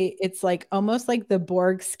essentially it's like almost like the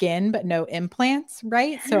Borg skin but no implants,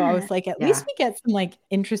 right? Yeah. So I was like, at least we get some like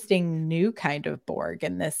interesting new kind of Borg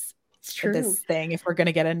in this thing if we're going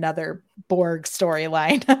to get another Borg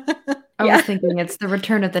storyline. I was thinking it's the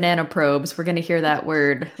return of the nanoprobes. We're going to hear that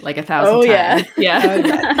word like 1,000 times.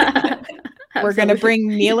 Yeah. We're going to bring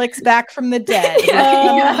Neelix back from the dead.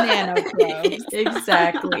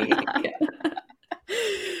 Exactly.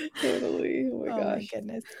 Totally. Oh my Oh my gosh.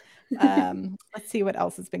 goodness. Let's see what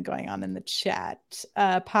else has been going on in the chat.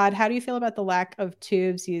 Pod, how do you feel about the lack of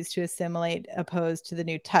tubes used to assimilate opposed to the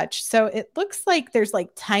new touch? So it looks like there's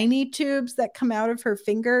like tiny tubes that come out of her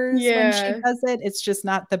fingers when she does it. It's just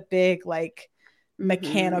not the big like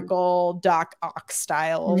mechanical Doc Ock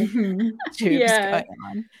style tubes going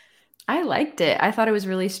on. I liked it. I thought it was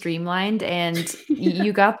really streamlined, and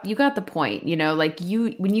you got the point, you know, like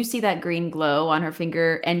when you see that green glow on her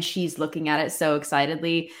finger and she's looking at it so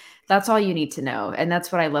excitedly, that's all you need to know. And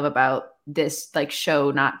that's what I love about this like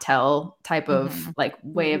show not tell type of like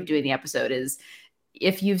way of doing the episode is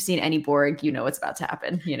if you've seen any Borg, you know what's about to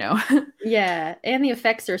happen, you know? Yeah. And the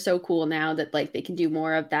effects are so cool now that like they can do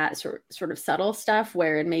more of that sort of subtle stuff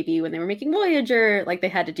where maybe when they were making Voyager, like they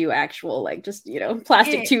had to do actual like just, you know,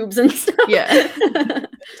 plastic tubes and stuff. Yeah.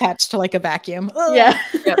 Attached to like a vacuum. Ugh. Yeah.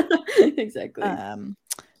 Yep. Exactly.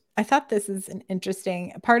 I thought this is an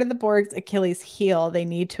interesting part of the Borg's Achilles heel. They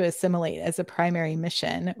need to assimilate as a primary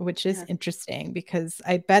mission, which is interesting because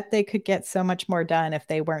I bet they could get so much more done if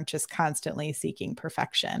they weren't just constantly seeking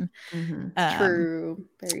perfection. True.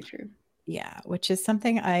 Very true. Yeah, which is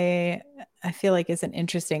something I feel like is an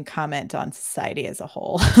interesting comment on society as a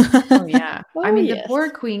whole. Oh yeah. I mean, the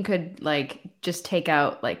Borg Queen could like just take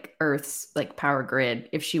out like Earth's like power grid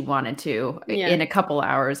if she wanted to in a couple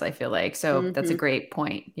hours, I feel like. So that's a great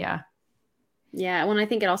point. Yeah. Yeah. Well, I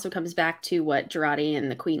think it also comes back to what Jurati and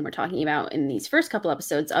the Queen were talking about in these first couple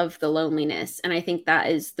episodes of the loneliness. And I think that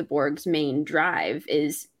is the Borg's main drive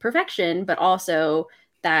is perfection, but also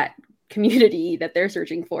that community that they're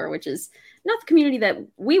searching for, which is not the community that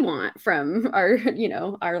we want from our, you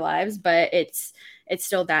know, our lives, but it's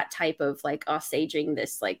still that type of like assuaging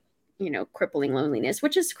this like, you know, crippling loneliness,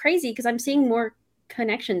 which is crazy because I'm seeing more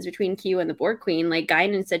connections between Q and the Borg Queen. Like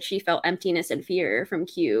Guinan said she felt emptiness and fear from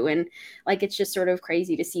Q, and like it's just sort of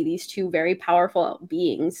crazy to see these two very powerful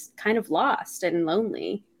beings kind of lost and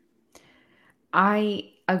lonely. I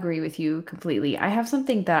agree with you completely. I have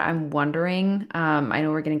something that I'm wondering. I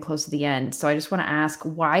know we're getting close to the end, so I just want to ask,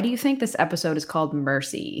 why do you think this episode is called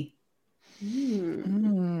Mercy?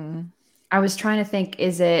 I was trying to think,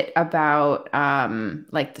 is it about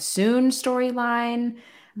like the Soon storyline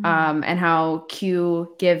and how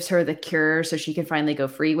Q gives her the cure so she can finally go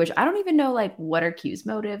free, which I don't even know like what are Q's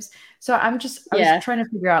motives. So I was trying to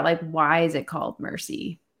figure out like, why is it called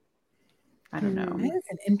Mercy? I don't know. That is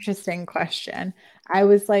an interesting question. I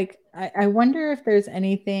was like, I wonder if there's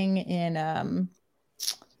anything in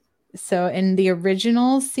so in the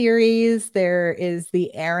original series, there is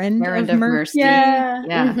the Errand of Mercy.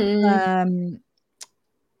 Yeah.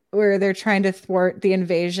 Where they're trying to thwart the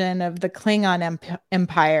invasion of the Klingon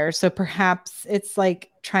Empire. So perhaps it's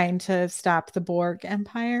like trying to stop the Borg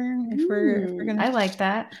Empire. If we're gonna I like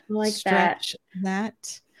that. I like stretch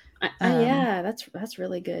that. Yeah, that's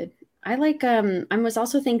really good. I like I was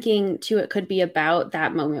also thinking too it could be about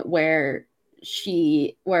that moment where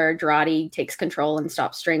Jurati takes control and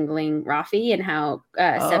stops strangling Raffi, and how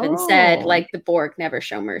Seven said like the Borg never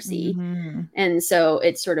show mercy. And so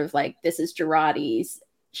it's sort of like this is Jurati's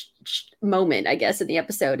moment, I guess, in the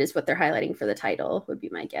episode is what they're highlighting for the title would be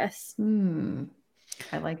my guess.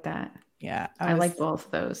 I like that. Yeah, I like both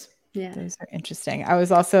of those. Yeah, those are interesting. I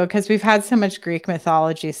was also, because we've had so much Greek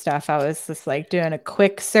mythology stuff, I was just like doing a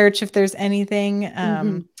quick search if there's anything.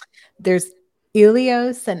 There's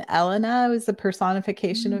Ilios and Elena was the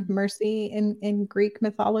personification of mercy in Greek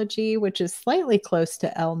mythology, which is slightly close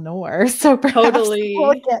to Elnor. So perhaps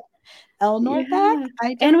we'll get Elnor back.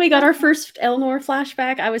 And we got our first Elnor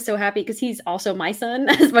flashback. I was so happy because he's also my son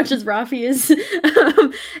as much as Raffi is.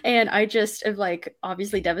 And I just am like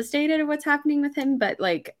obviously devastated at what's happening with him, but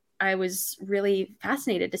like I was really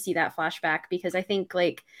fascinated to see that flashback because I think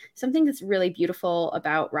like something that's really beautiful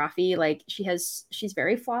about Raffi, like she's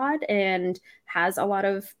very flawed and has a lot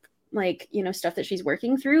of like, you know, stuff that she's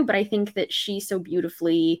working through, but I think that she so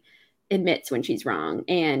beautifully admits when she's wrong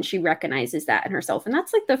and she recognizes that in herself. And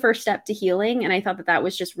that's like the first step to healing. And I thought that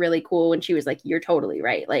was just really cool when she was like, you're totally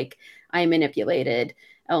right. Like I manipulated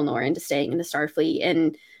Elnor into staying in the Starfleet.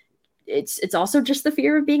 And it's also just the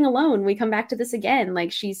fear of being alone. We come back to this again.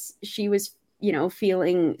 Like she was, you know,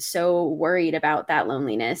 feeling so worried about that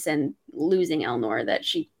loneliness and losing Elnor that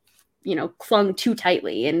she, you know, clung too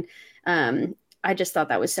tightly. And I just thought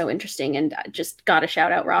that was so interesting, and just got to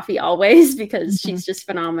shout out Raffi always because she's just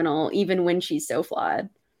phenomenal, even when she's so flawed.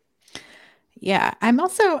 Yeah.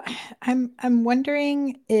 I'm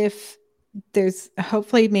wondering if there's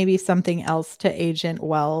hopefully maybe something else to Agent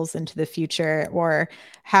Wells into the future, or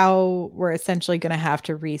how we're essentially going to have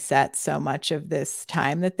to reset so much of this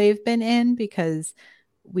time that they've been in, because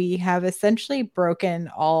we have essentially broken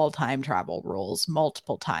all time travel rules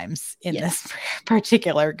multiple times in this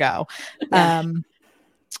particular go. Yeah.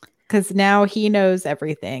 Because now he knows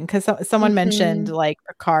everything. Because someone mentioned like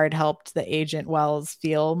Picard helped the Agent Wells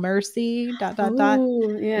feel mercy. ...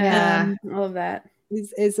 Ooh, yeah, all of that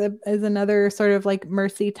is another sort of like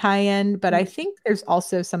mercy tie-in. But I think there's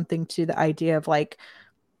also something to the idea of like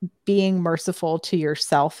being merciful to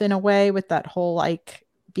yourself in a way, with that whole like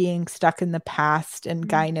being stuck in the past, and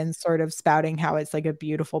Guinan sort of spouting how it's like a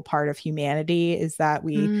beautiful part of humanity is that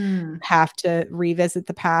we have to revisit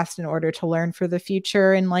the past in order to learn for the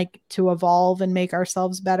future and like to evolve and make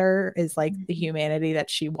ourselves better, is like the humanity that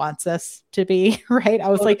she wants us to be. Right. I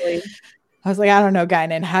was like, I don't know,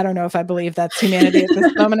 Guinan. I don't know if I believe that's humanity at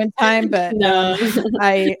this moment in time, but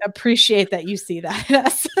I appreciate that you see that in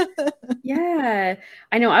us. Yeah,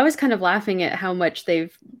 I know. I was kind of laughing at how much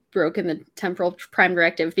they've broken the temporal prime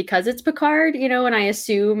directive because it's Picard, you know, and I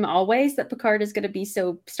assume always that Picard is going to be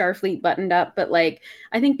so Starfleet buttoned up. But like,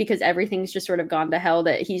 I think because everything's just sort of gone to hell,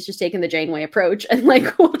 that he's just taken the Janeway approach and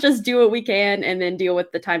like, we'll just do what we can and then deal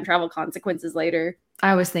with the time travel consequences later.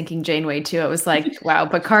 I was thinking Janeway too. I was like, wow,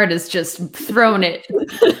 Picard has just thrown it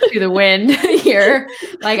to the wind here.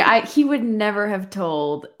 Like he would never have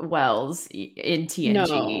told Wells in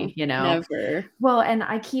TNG, you know? Never. Well, and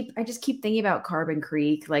I just keep thinking about Carbon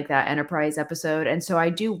Creek, like that Enterprise episode. And so I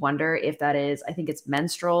do wonder if that is, I think it's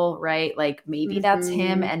Menstrual, right? Like maybe that's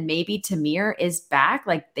him, and maybe Tamir is back.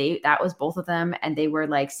 Like that was both of them, and they were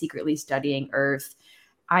like secretly studying Earth.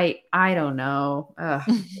 I don't know.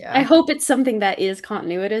 Yeah. I hope it's something that is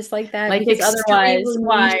continuous like that. Like, because otherwise,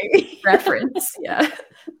 why? Reference. Yeah.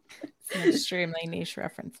 Some extremely niche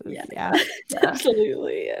references. Yeah.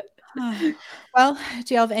 Absolutely. Yeah. Well,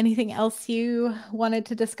 do you have anything else you wanted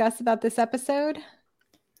to discuss about this episode?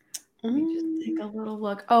 Let me just take a little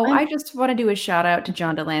look. Oh, I just want to do a shout out to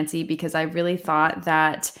John Delancey, because I really thought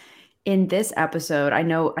that in this episode, I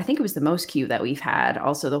think it was the most cute that we've had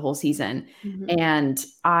also the whole season. And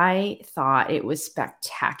I thought it was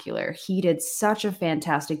spectacular. He did such a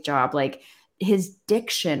fantastic job. Like, his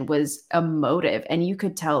diction was emotive, and you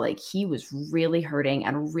could tell like he was really hurting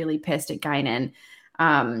and really pissed at Guinan.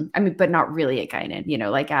 I mean, but not really at Guinan, you know,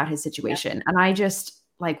 like at his situation. Yeah. And I just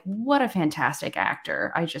like, what a fantastic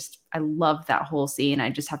actor. I love that whole scene. I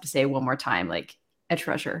just have to say one more time, like a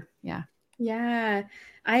treasure. Yeah. Yeah,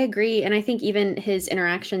 I agree. And I think even his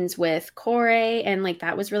interactions with Corey and like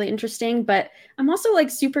that was really interesting. But I'm also like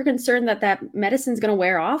super concerned that medicine's going to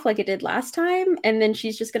wear off like it did last time. And then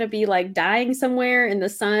she's just going to be like dying somewhere in the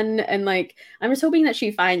sun. And like, I'm just hoping that she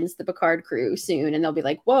finds the Picard crew soon and they'll be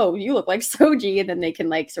like, whoa, you look like Soji. And then they can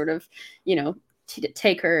like sort of, you know,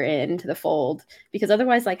 take her into the fold, because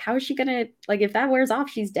otherwise, like, how is she gonna, like, if that wears off,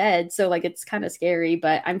 she's dead. So like, it's kind of scary,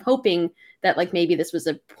 but I'm hoping that like maybe this was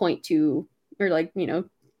a point to, or like, you know,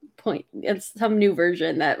 point, it's some new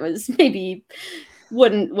version that was maybe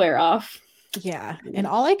wouldn't wear off. Yeah. And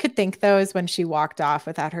all I could think though is when she walked off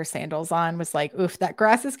without her sandals on was like, oof, that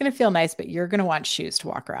grass is going to feel nice, but you're going to want shoes to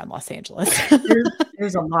walk around Los Angeles.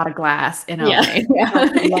 there's a lot of glass in LA.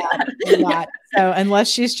 A lot. So unless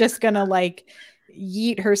she's just going to like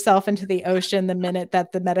yeet herself into the ocean the minute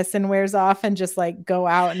that the medicine wears off and just like go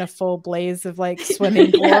out in a full blaze of like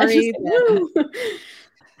swimming glory.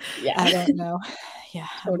 I don't know. Yeah,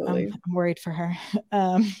 totally. I'm worried for her.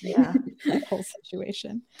 That whole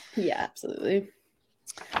situation. Yeah, absolutely.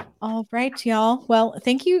 All right, y'all. Well,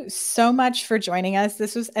 thank you so much for joining us.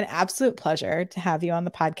 This was an absolute pleasure to have you on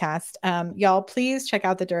the podcast. Y'all, please check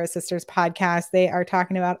out the Dura Sisters podcast. They are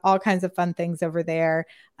talking about all kinds of fun things over there.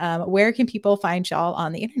 Where can people find y'all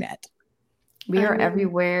on the internet? We are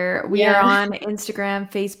everywhere. We are on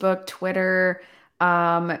Instagram, Facebook, Twitter.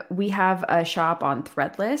 We have a shop on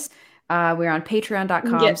Threadless. We're on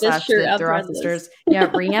patreon.com/TheDuraSisters. Yeah,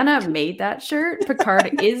 Rihanna made that shirt.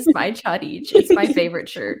 Picard is my chuddige. It's my favorite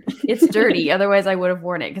shirt. It's dirty. Otherwise, I would have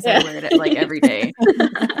worn it because I wear it like every day.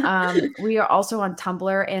 We are also on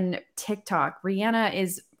Tumblr and TikTok. Rihanna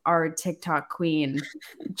is our TikTok queen.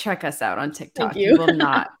 Check us out on TikTok. You will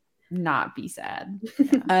not be sad.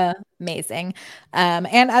 Amazing.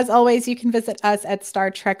 And as always, you can visit us at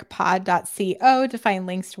StarTrekPod.co to find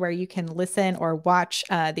links to where you can listen or watch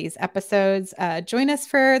these episodes. Join us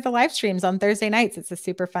for the live streams on Thursday nights. It's a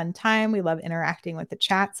super fun time. We love interacting with the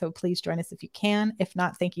chat, so please join us if you can. If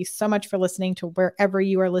not, thank you so much for listening to wherever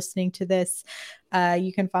you are listening to this.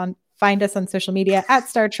 You can find us on social media at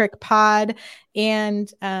Star Trek Pod.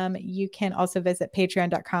 And you can also visit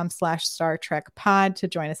patreon.com/Star Trek Pod to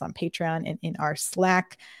join us on Patreon and in our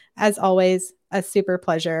Slack. As always, a super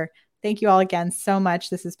pleasure. Thank you all again so much.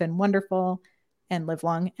 This has been wonderful. and live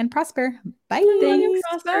long and prosper. Bye. Thank you.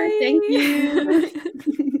 Bye. Thank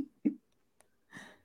you.